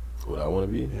 What I want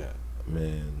to be? Yeah.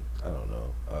 Man, I don't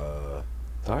know.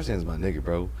 Tarzan's my nigga,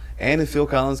 bro. And if Phil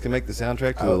Collins can make the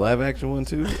soundtrack to a live action one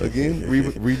too, again,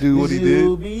 redo what he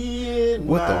You'll did. be in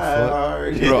What the my fuck,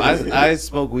 heart. bro? I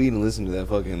smoke weed and listen to that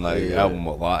fucking Yeah. album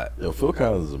a lot. Yo, Phil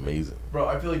Collins is amazing. Bro,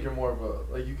 I feel like you're more of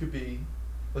a like you could be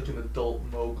like an adult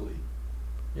Mowgli.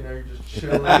 You know, you're just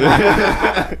chilling.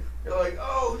 You're like,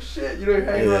 oh shit, you know, you're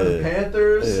hanging around the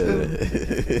Panthers.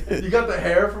 Yeah. You got the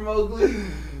hair from Mowgli.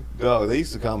 Dog, they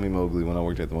used to call me Mowgli when I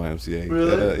worked at the YMCA.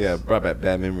 Really? Yeah, brought back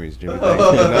bad memories, Jimmy.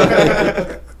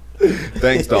 Thanks,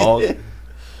 thanks dog.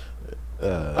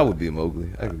 I would be a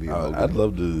Mowgli. I could be a Mowgli. I'd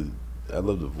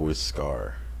love to voice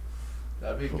Scar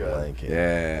That'd be from good. Lion King.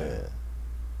 Yeah.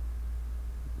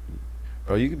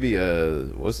 Bro, you could be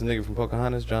what's the nigga from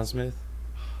Pocahontas, John Smith?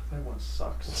 That one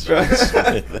sucks. Right.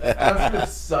 That shit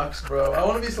sucks, bro. I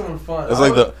want to be someone fun. That's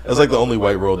like the only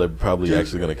white role they're probably Dude,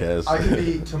 actually gonna cast. I could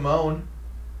be Timon.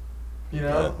 You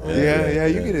know? Yeah,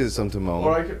 you could do some Timon.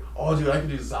 Or I could, I could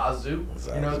do Zazu.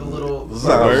 You know, the little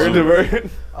Zazu. The bird.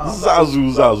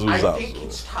 Zazu. I think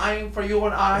it's time for you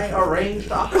and I arrange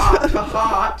the heart to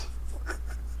heart.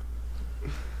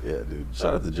 Yeah, dude.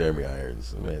 Shout out to Jeremy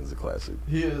Irons. The man's a classic.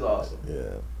 He is awesome.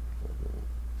 Yeah.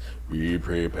 Be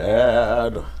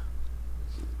prepared.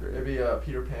 Maybe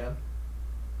Peter Pan.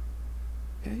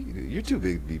 Yeah, you could do. You're too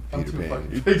big to be I'm Peter too Pan.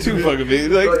 fucking You're big too to be- fucking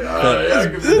big. Like, yeah, I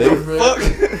could be they- Peter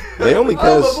Pan. They only I'm a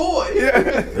cast boy.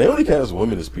 Yeah. they only cast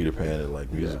women as Peter Pan in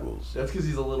like musicals. That's because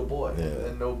he's a little boy, Yeah.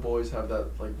 and no boys have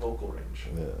that like vocal range.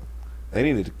 Yeah. They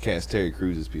needed to cast Terry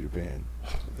Crews as Peter Pan.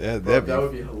 Bro, That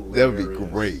would be hilarious. That would be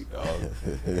great.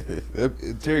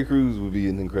 Dog. Terry Crews would be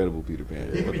an incredible Peter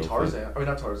Pan. He could What be the fuck? Tarzan. I mean,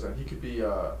 not Tarzan. He could be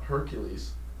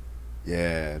Hercules.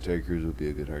 Yeah, Terry Crews would be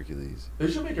a good Hercules. They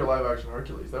should make a live action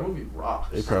Hercules. That movie rocks.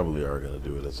 They probably are gonna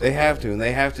do it. At some They have point. to, and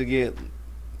they have to get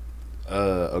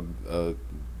a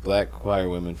black choir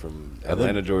women from I think-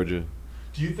 Atlanta, Georgia.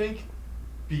 Do you think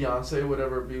Beyonce would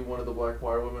ever be one of the black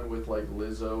choir women with like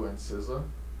Lizzo and SZA?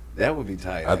 That would be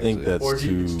tight. I think actually. that's Or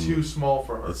too. it's too small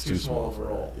for her. It's too small of a for her.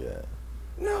 role. Yeah.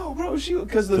 no, bro.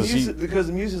 Because the 'Cause she- music, because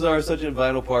the muses are such a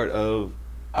vital part of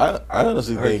I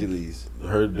honestly think Hercules.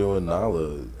 her doing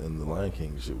Nala in the Lion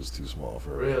King shit was too small for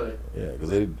her. Really? Yeah, because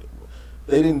they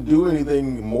didn't do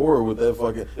anything more with that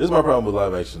fucking. This is my problem with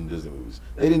live action Disney movies.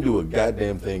 They didn't do a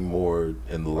goddamn thing more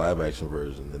in the live action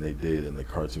version than they did in the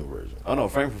cartoon version. Oh no,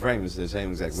 frame for frame is the same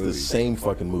exact It's movie. the same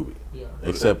fucking movie, Yeah.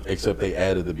 except they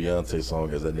added the Beyonce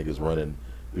song as that nigga's running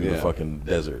through the Yeah. fucking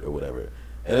desert or whatever.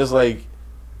 And it's like,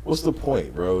 what's the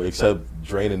point, bro? Except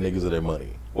draining niggas of their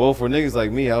money. Well, for niggas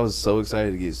like me, I was so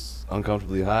excited to get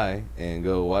uncomfortably high and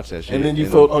go watch that shit. And then you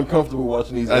felt uncomfortable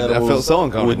watching these I animals felt so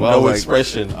uncomfortable. with I no was like-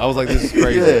 expression. I was like, this is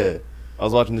crazy. Yeah. I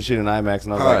was watching the shit in IMAX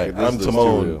and I was Hi, like, this I'm looks too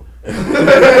Timon. real.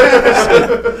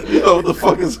 Yo, what the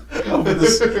fuck is up with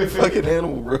this fucking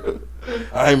animal, bro?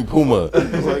 I'm Puma. I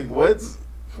was like, what?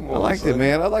 Come on, I liked son. it,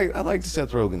 man. I liked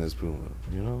Seth Rogen as Puma.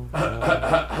 You know.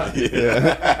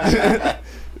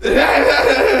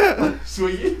 Yeah.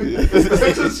 Swiggy.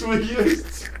 That's a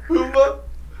Swiggy. Puma.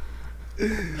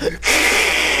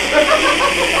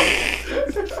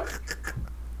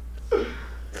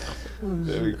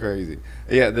 That'd be crazy.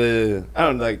 Yeah, I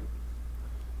don't like.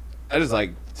 I just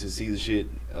like to see the shit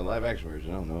a live action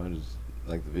version. I don't know. I just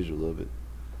like the visual of it.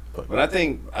 But I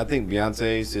think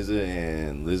Beyonce, SZA,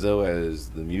 and Lizzo as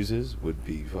the muses would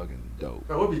be fucking dope.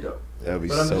 That would be dope. That would be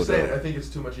But I'm so just saying, dope. I think it's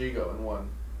too much ego in one.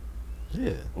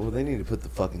 Yeah. Well, they need to put the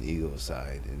fucking ego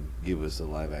aside and give us a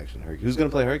live action Hercules. Who's gonna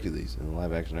play Hercules in the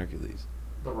live action Hercules?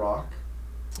 The Rock.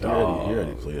 He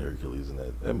already played Hercules in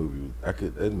that movie.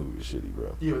 That movie was shitty,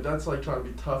 bro. Yeah, but that's like trying to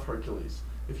be tough Hercules.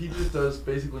 If he just does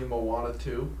basically Moana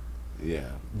 2. Yeah.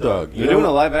 Doug, You're doing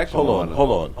a live action. Hold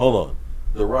on.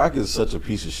 The Rock is such a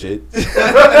piece of shit.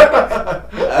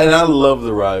 And I love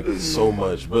The Rock so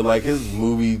much, but like his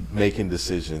movie making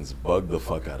decisions bug the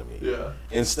fuck out of me. Yeah.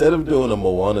 Instead of doing a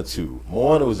Moana 2,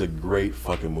 Moana was a great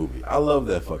fucking movie. I love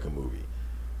that fucking movie.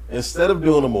 Instead of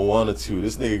doing a Moana 2,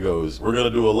 this nigga goes, we're gonna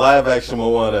do a live action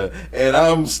Moana, and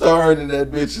I'm starring in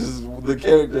that bitch as the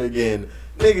character again.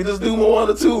 Nigga, just do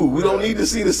Moana 2. We don't need to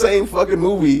see the same fucking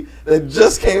movie that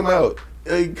just came out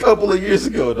a couple of years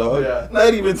ago, dog. Yeah.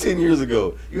 Not even 10 years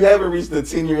ago. You haven't reached the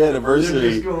 10-year anniversary.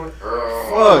 You're just going,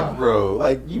 Fuck, bro.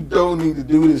 Like, you don't need to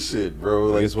do this shit, bro.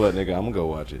 Like, Guess what, nigga? I'm gonna go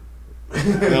watch it.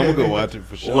 I'm gonna go watch it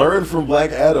for sure. learn from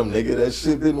Black Adam, nigga. That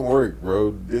shit didn't work, bro.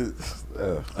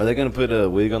 Are they gonna put a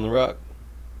wig on The Rock?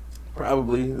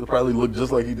 Probably. It'll probably look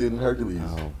just like he did in Hercules.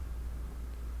 No.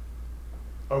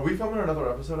 Are we filming another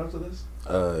episode after this?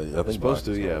 I think Supposed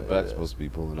to, Bach is yeah. coming, Bach's supposed to be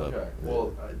pulling up. Okay.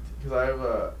 Well, because I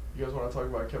have you guys want to talk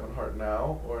about Kevin Hart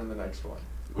now or in the next one?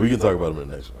 We can talk about him in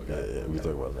the next one. Okay. Yeah, we can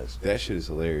talk about it next one. That shit is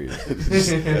hilarious.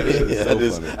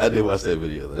 I did watch that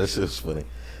video. That shit was funny.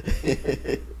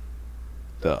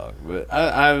 Dog, but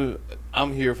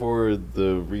I'm here for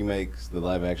the remakes, the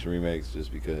live action remakes,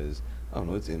 just because I don't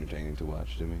know, it's entertaining to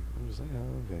watch to me. I'm just like,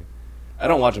 oh, okay. I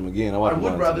don't watch them again. I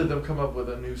would rather them come up with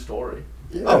a new story.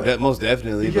 Yeah. Oh, that most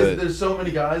definitely. Because but there's so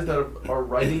many guys that are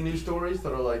writing new stories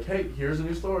that are like, hey, here's a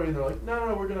new story, and they're like,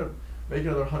 no, we're gonna make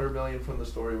another $100 million from the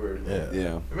story we already made. Yeah.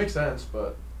 yeah, It makes sense,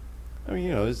 but I mean,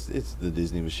 you know, it's the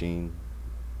Disney machine.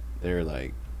 They're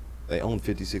like, they own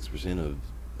 56% of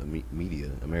the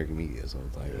media, American media. So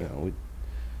it's like, Yeah. you know,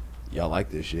 y'all like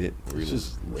this shit. It's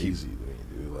just lazy to me,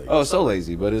 dude. Like, Oh, it's so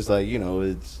lazy, but it's like, you know,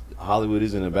 it's Hollywood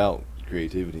isn't about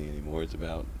creativity anymore. It's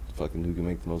about fucking who can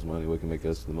make the most money, what can make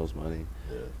us the most money.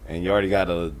 yeah. And you already got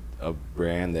a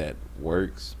brand that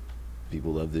works.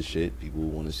 People love this shit. People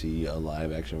want to see a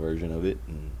live action version of it,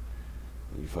 and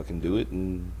you fucking do it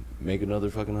and make another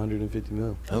fucking 150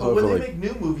 mil. That's but why I when feel they like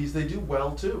make new movies, they do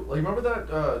well too. Like, remember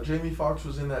that Jamie Foxx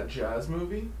was in that jazz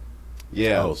movie?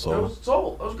 Yeah, Oh, That Soul. was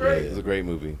Soul. That was great. it was a great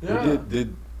movie. Yeah.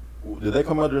 Did that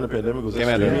come out during the pandemic? Was Came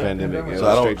that out during the streaming? pandemic. pandemic. Yeah, So it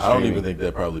was I straight don't streaming. even think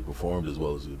that probably performed as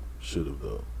well as it should have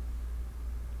though.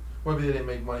 Maybe they didn't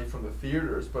make money from the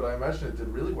theaters, but I imagine it did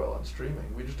really well on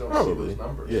streaming. We just don't see Probably. those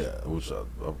numbers. Yeah, which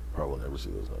I'll probably never see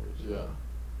those numbers. Yeah.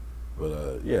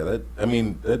 But yeah,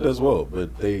 that does well. But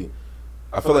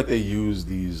I feel like they use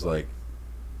these like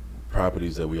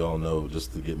properties that we all know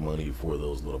just to get money for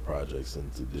those little projects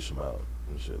and to dish them out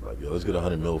and shit. Like, let's get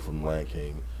 100 mil from Lion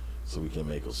King, so we can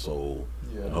make a Soul,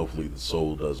 Yeah. and hopefully the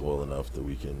Soul does well enough that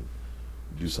we can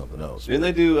do something else. Didn't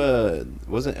they do?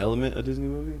 Wasn't Element a Disney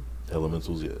movie?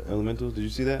 Elementals? Yeah. Elementals? Did you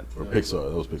see that? Or Yeah. Pixar?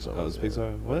 That was Pixar. Oh, it's yeah.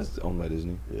 Pixar. Well, that's owned by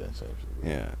Disney. Yeah, same shit.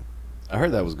 Yeah, I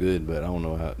heard that was good, but I don't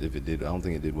know if it did. I don't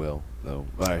think it did well though.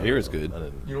 But I hear it's good. I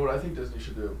didn't. You know what I think Disney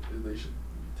should do? Is they should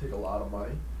take a lot of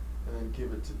money and then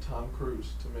give it to Tom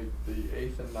Cruise to make the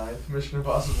 8th and 9th Mission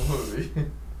Impossible movie.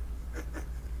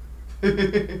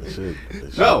 They should.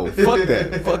 No, fuck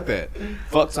that. Fuck that.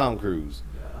 Fuck Tom Cruise.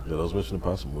 Yeah, those Mission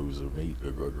Impossible movies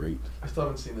are great. I still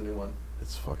haven't seen the new one.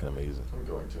 It's fucking amazing. I'm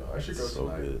going to. I should go It's so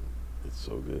tonight. good. It's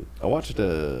so good. I watched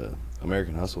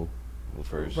American Hustle the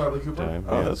first Bradley Cooper? time.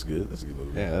 Oh, yeah. that's good. That's a good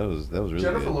movie. Yeah, that was really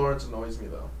Jennifer good. Lawrence annoys me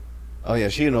though. Oh yeah,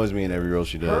 she annoys me in every role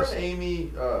she Her does. and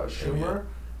Amy Schumer, Yeah.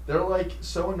 they're like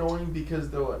so annoying because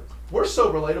they're like, we're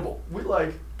so relatable. We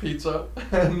like pizza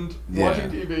and Yeah. watching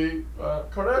TV.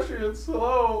 Kardashians,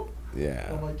 hello. Yeah.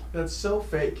 I'm like, that's so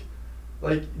fake.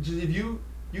 Like, if you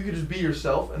could just be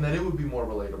yourself, and then it would be more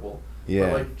relatable.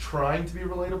 Yeah. But like trying to be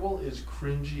relatable is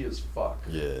cringy as fuck.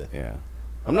 Yeah. Yeah.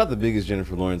 I'm not the biggest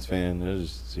Jennifer Lawrence fan. I was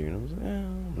just seeing her. I was like,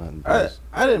 I'm not impressed.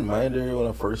 I didn't mind her when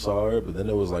I first saw her, but then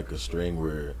there was like a string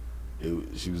where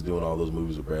she was doing all those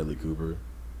movies with Bradley Cooper.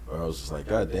 where I was just like,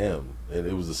 God damn. And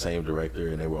it was the same director,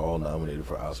 and they were all nominated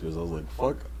for Oscars. I was like,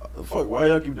 fuck, why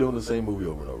y'all keep doing the same movie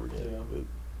over and over again? Yeah. But,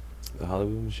 The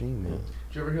Hollywood machine, man.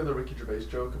 Did you ever hear the Ricky Gervais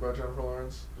joke about Jennifer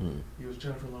Lawrence? Hmm. He was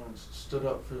Jennifer Lawrence stood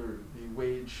up for the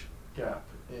wage gap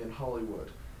in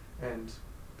Hollywood, and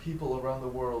people around the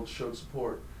world showed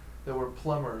support. There were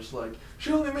plumbers like,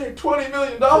 she only made $20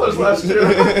 million last year.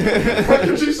 How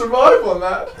could she survive on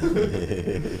that?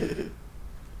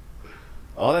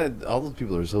 All those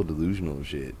people are so delusional and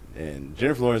shit. And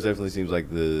Jennifer Lawrence definitely seems like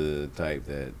the type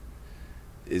that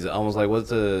is almost like,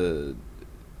 what's John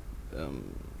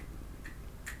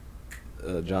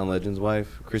Legend's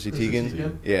wife, Chrissy Teigen?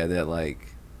 Teigen? Yeah, that like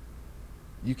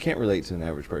you can't relate to an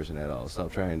average person at all.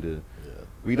 Stop trying to. Yeah.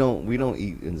 We don't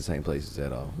eat in the same places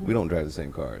at all. We don't drive the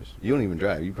same cars. You don't even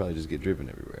drive. You probably just get driven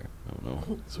everywhere. I don't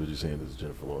know. So what you're saying is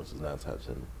Jennifer Lawrence is not top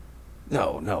 10?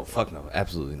 No, fuck no,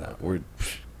 absolutely not. Okay. We're. Do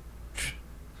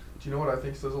you know what I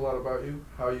think says a lot about you?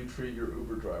 How you treat your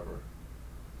Uber driver.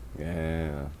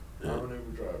 Yeah. I'm an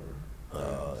Uber driver.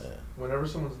 Oh, yeah. Whenever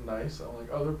someone's nice, I'm like,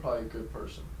 oh, they're probably a good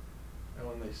person. And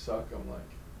when they suck, I'm like,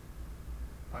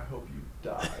 I hope you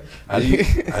die. How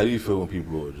do you feel when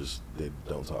people are just, they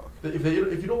don't talk? If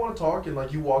you don't want to talk and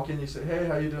like you walk in, you say, hey,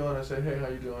 how you doing? I say, hey, how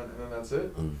you doing? And then that's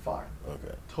it. Fine.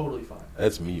 Okay. Totally fine.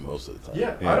 That's me most of the time.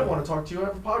 Yeah, I don't want to talk to you. I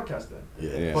have a podcast then.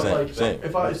 Yeah. But Same.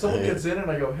 if someone gets in and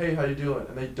I go, hey, how you doing?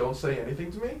 And they don't say anything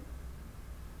to me,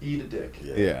 eat a dick.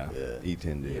 Yeah. Eat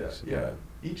 10 dicks. Yeah.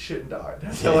 Eat shit and die.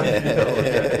 That's how I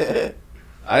feel.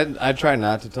 I try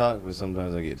not to talk, but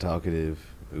sometimes I get talkative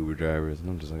Uber drivers, and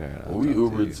I'm just like, all right. When we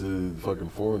Ubered to fucking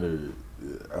Foreigner,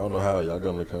 I don't know how y'all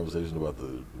got in a conversation about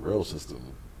the rail system.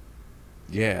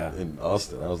 Yeah. In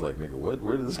Austin, I was like, nigga,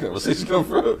 where did this conversation come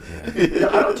from? Yeah,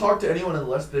 I don't talk to anyone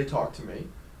unless they talk to me.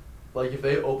 Like if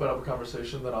they open up a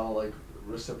conversation, then I'll like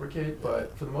reciprocate.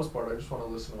 But for the most part, I just want to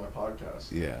listen to my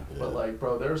podcast. Yeah. But like,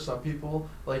 bro, there are some people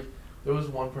like there was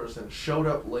one person showed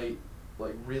up late,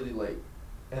 like really late,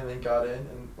 and then got in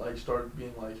and like started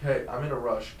being like, hey, I'm in a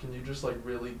rush. Can you just like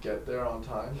really get there on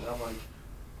time? And I'm like,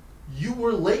 you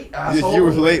were late, asshole. You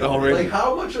were late already. Like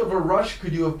how much of a rush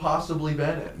could you have possibly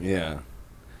been in? Yeah.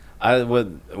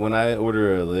 When I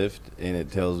order a Lyft and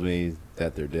it tells me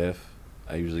that they're deaf,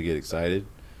 I usually get excited.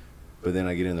 But then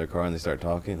I get in their car and they start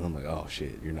talking, and I'm like, oh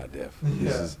shit, you're not deaf.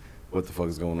 This is what the fuck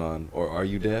is going on? Or are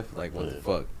you deaf? Like what the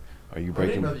fuck? Are you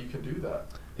breaking? I didn't know that you can do that.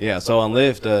 Yeah. So on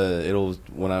Lyft, it'll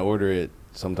when I order it,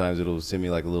 sometimes it'll send me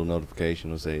like a little notification.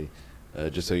 It'll say,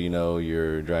 just so you know,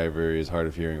 your driver is hard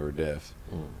of hearing or deaf.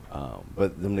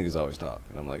 But them niggas always talk,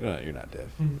 and I'm like, no, you're not deaf.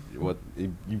 What?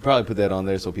 You probably put that on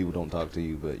there so people don't talk to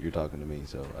you, but you're talking to me,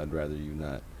 so I'd rather you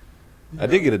not. I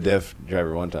did get a deaf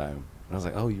driver one time, and I was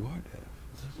like, oh, you are deaf.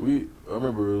 I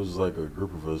remember it was like a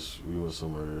group of us. We went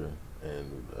somewhere,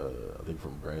 and I think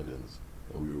from Brandon's,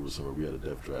 and we were somewhere. We had a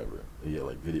deaf driver. He had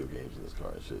like video games in his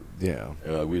car and shit. Yeah.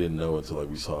 And we didn't know until like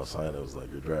we saw a sign that was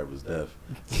like, your driver's deaf.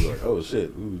 We were like, oh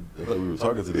shit, I thought we were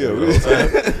talking to this guy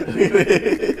the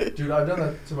whole time. Dude, I've done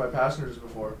that to my passengers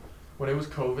before. When it was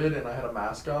COVID and I had a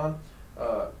mask on,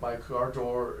 my car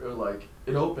door,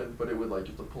 it opened, but it would like,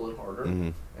 you have to pull it harder. Mm-hmm.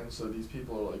 And so these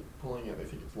people are like pulling it, they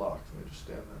think it's locked, and they just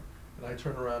stand there. And I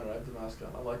turn around and I have the mask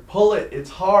on. I'm like, pull it, it's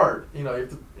hard. You know, you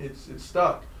have to, it's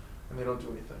stuck. And they don't do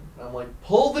anything. And I'm like,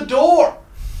 pull the door!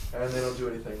 And they don't do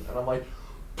anything. And I'm like,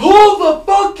 pull the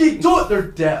fucking door! They're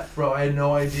deaf, bro. I had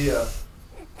no idea.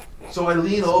 So I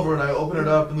lean over and I open it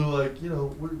up and they're like, you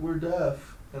know, we're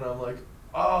deaf. And I'm like,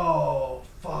 oh,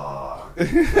 fuck.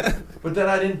 But then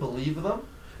I didn't believe them.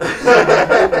 So the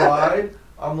whole ride,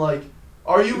 I'm like,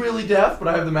 are you really deaf? But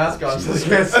I have the mask on so they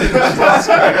can't see the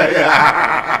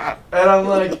And I'm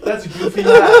like, that's a goofy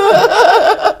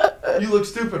hat. You look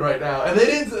stupid right now. And they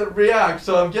didn't react,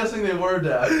 so I'm guessing they were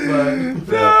deaf.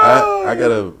 But no. I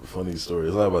got a funny story.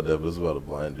 It's not about deaf, but it's about a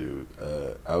blind dude.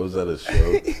 I was at a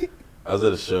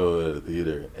show at a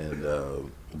theater, and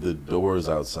the doors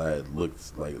outside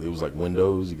looked like it was like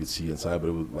windows. You could see inside, but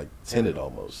it was like tinted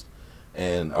almost.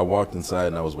 And I walked inside,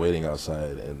 and I was waiting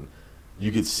outside, and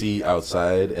you could see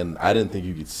outside, and I didn't think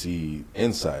you could see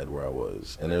inside where I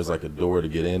was. And there's like a door to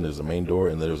get in. There's a main door,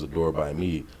 and there's a door by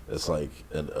me that's like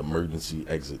an emergency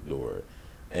exit door.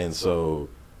 And so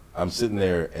I'm sitting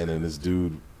there, and then this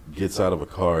dude gets out of a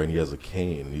car, and he has a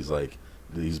cane. And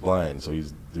he's blind, so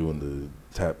he's doing the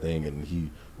tap thing, and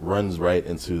he runs right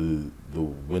into the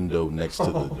window next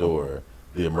to the door,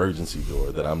 the emergency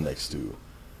door that I'm next to.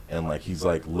 And like he's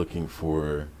like looking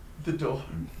for the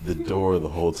door the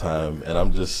whole time, and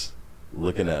I'm just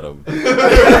looking at him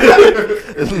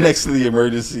next to the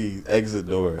emergency exit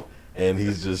door, and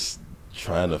he's just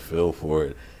trying to feel for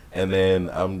it. And then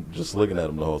I'm just looking at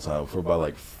him the whole time for about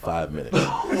like 5 minutes.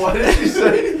 Why didn't you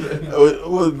say anything?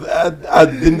 Well, I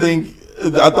didn't think.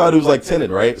 I thought it was like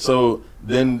tinted, right? So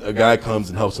then a guy comes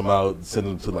and helps him out, sends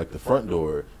him to like the front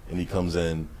door, and he comes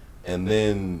in, and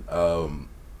then a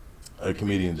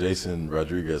comedian, Jason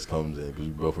Rodriguez, comes in because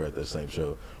we both were at that same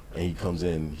show. And he comes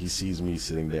in, he sees me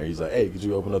sitting there. He's like, "Hey, could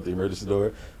you open up the emergency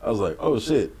door?" I was like, "Oh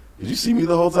shit, did you see me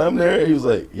the whole time there?" He was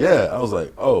like, "Yeah." I was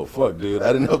like, "Oh fuck, dude,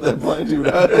 I didn't know if that blinded you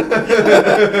out."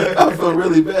 I felt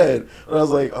really bad. And I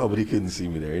was like, "Oh, but he couldn't see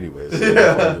me there anyway."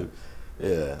 So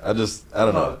yeah, I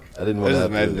don't know. I didn't want to. I just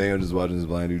imagine Daniel just watching this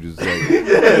blind dude just like,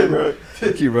 Yeah, bro.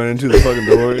 keep running to the fucking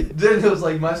door. Then it was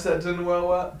like, my set didn't go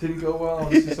well. I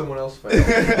want to see someone else fail.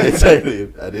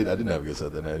 Exactly. I didn't have a good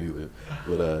set that night either.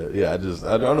 But yeah, I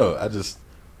don't know.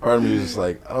 Part of me was just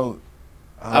like,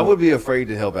 I would be afraid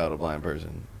to help out a blind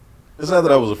person. It's not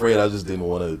that I was afraid. I just didn't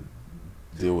want to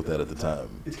deal with that at the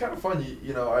time. It's kind of fun.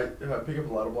 You know, I pick up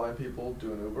a lot of blind people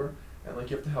doing Uber, and like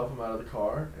you have to help them out of the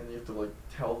car, and you have to like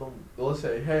tell them. They'll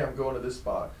say, "Hey, I'm going to this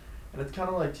spot," and it's kind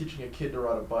of like teaching a kid to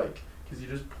ride a bike. Because you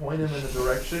just point him in a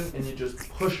direction and you just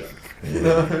push him. You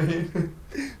know what I mean?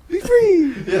 Be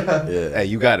free. Yeah. Hey,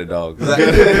 you got it, dog.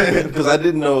 Because I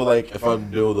didn't know, like, if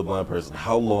I'm dealing with a blind person,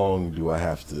 how long do I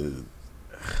have to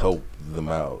help them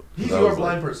out? He's your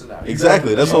blind person now.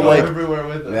 Exactly. That's what I'm like. Everywhere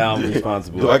with him. Now I'm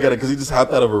responsible. Do I got it? Because he just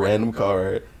hopped out of a random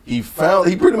car. He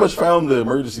pretty much found the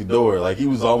emergency door. Like, he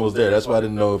was almost there. That's why I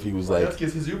didn't know if he was like. That's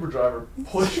because his Uber driver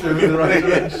pushed him in the right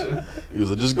direction. He was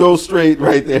like, just go straight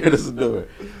right there. There's the door.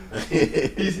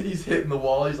 he's hitting the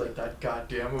wall. He's like, that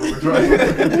goddamn Uber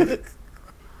driver.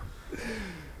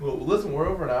 Well, listen, we're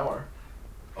over an hour.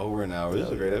 Over an hour. This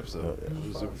is a great episode. Yeah. It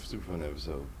was a super fun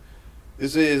episode.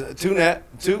 This is two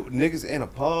niggas in a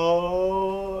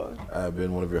pod. I've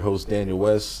been one of your hosts, Daniel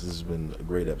West. This has been a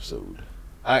great episode.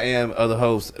 I am other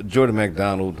host, Jordan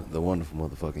McDonald, the wonderful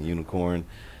motherfucking unicorn,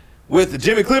 with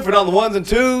Jimmy Clifford on the ones and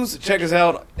twos. Check us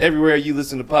out everywhere you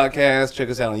listen to podcasts. Check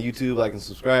us out on YouTube, like and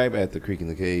subscribe at the Creek in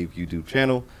the Cave YouTube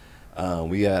channel.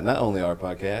 We got not only our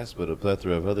podcast, but a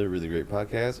plethora of other really great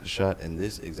podcasts shot in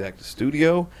this exact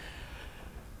studio.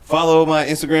 Follow my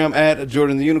Instagram at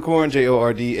Jordan the Unicorn,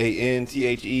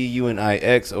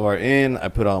 JordanTheUnixorn. I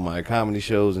put all my comedy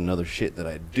shows and other shit that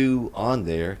I do on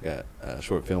there. Got a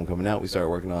short film coming out. We started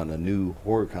working on a new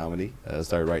horror comedy.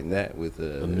 Started writing that with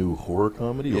a new horror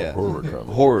comedy or horror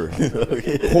comedy? Horror.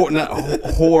 Not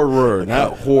horror,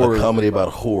 not horror. A comedy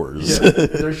about whores. Yeah,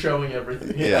 they're showing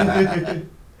everything. Yeah.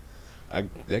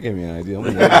 That gave me an idea. I'm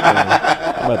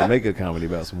about to make a comedy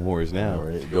about some whores now. All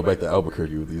right, go back to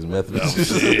Albuquerque with these methods.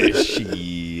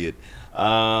 Shit.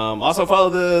 Also follow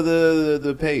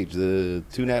the page, the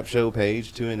Tunap Show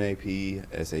page,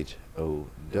 TUNAPSHOW.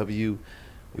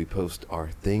 We post our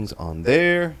things on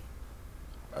there.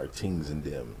 Our tings and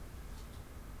them.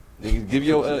 Give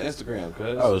your Instagram,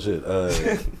 cuz. Oh shit.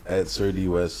 At Sir D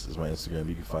West is my Instagram.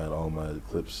 You can find all my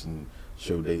clips and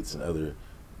show dates and other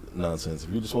nonsense.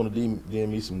 If you just want to DM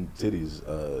me some titties,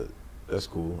 that's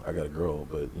cool. I got a girl,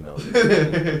 but you know,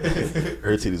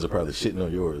 her titties are probably shitting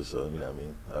on yours, so you know what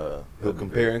I mean. He'll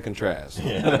compare and contrast.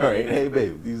 Yeah, all right. Hey,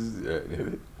 babe.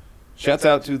 Shouts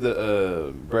out to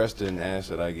the breast and ass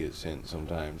that I get sent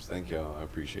sometimes. Thank y'all. I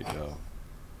appreciate y'all.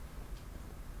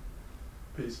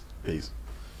 Peace. Peace.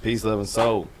 Peace, love, and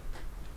soul.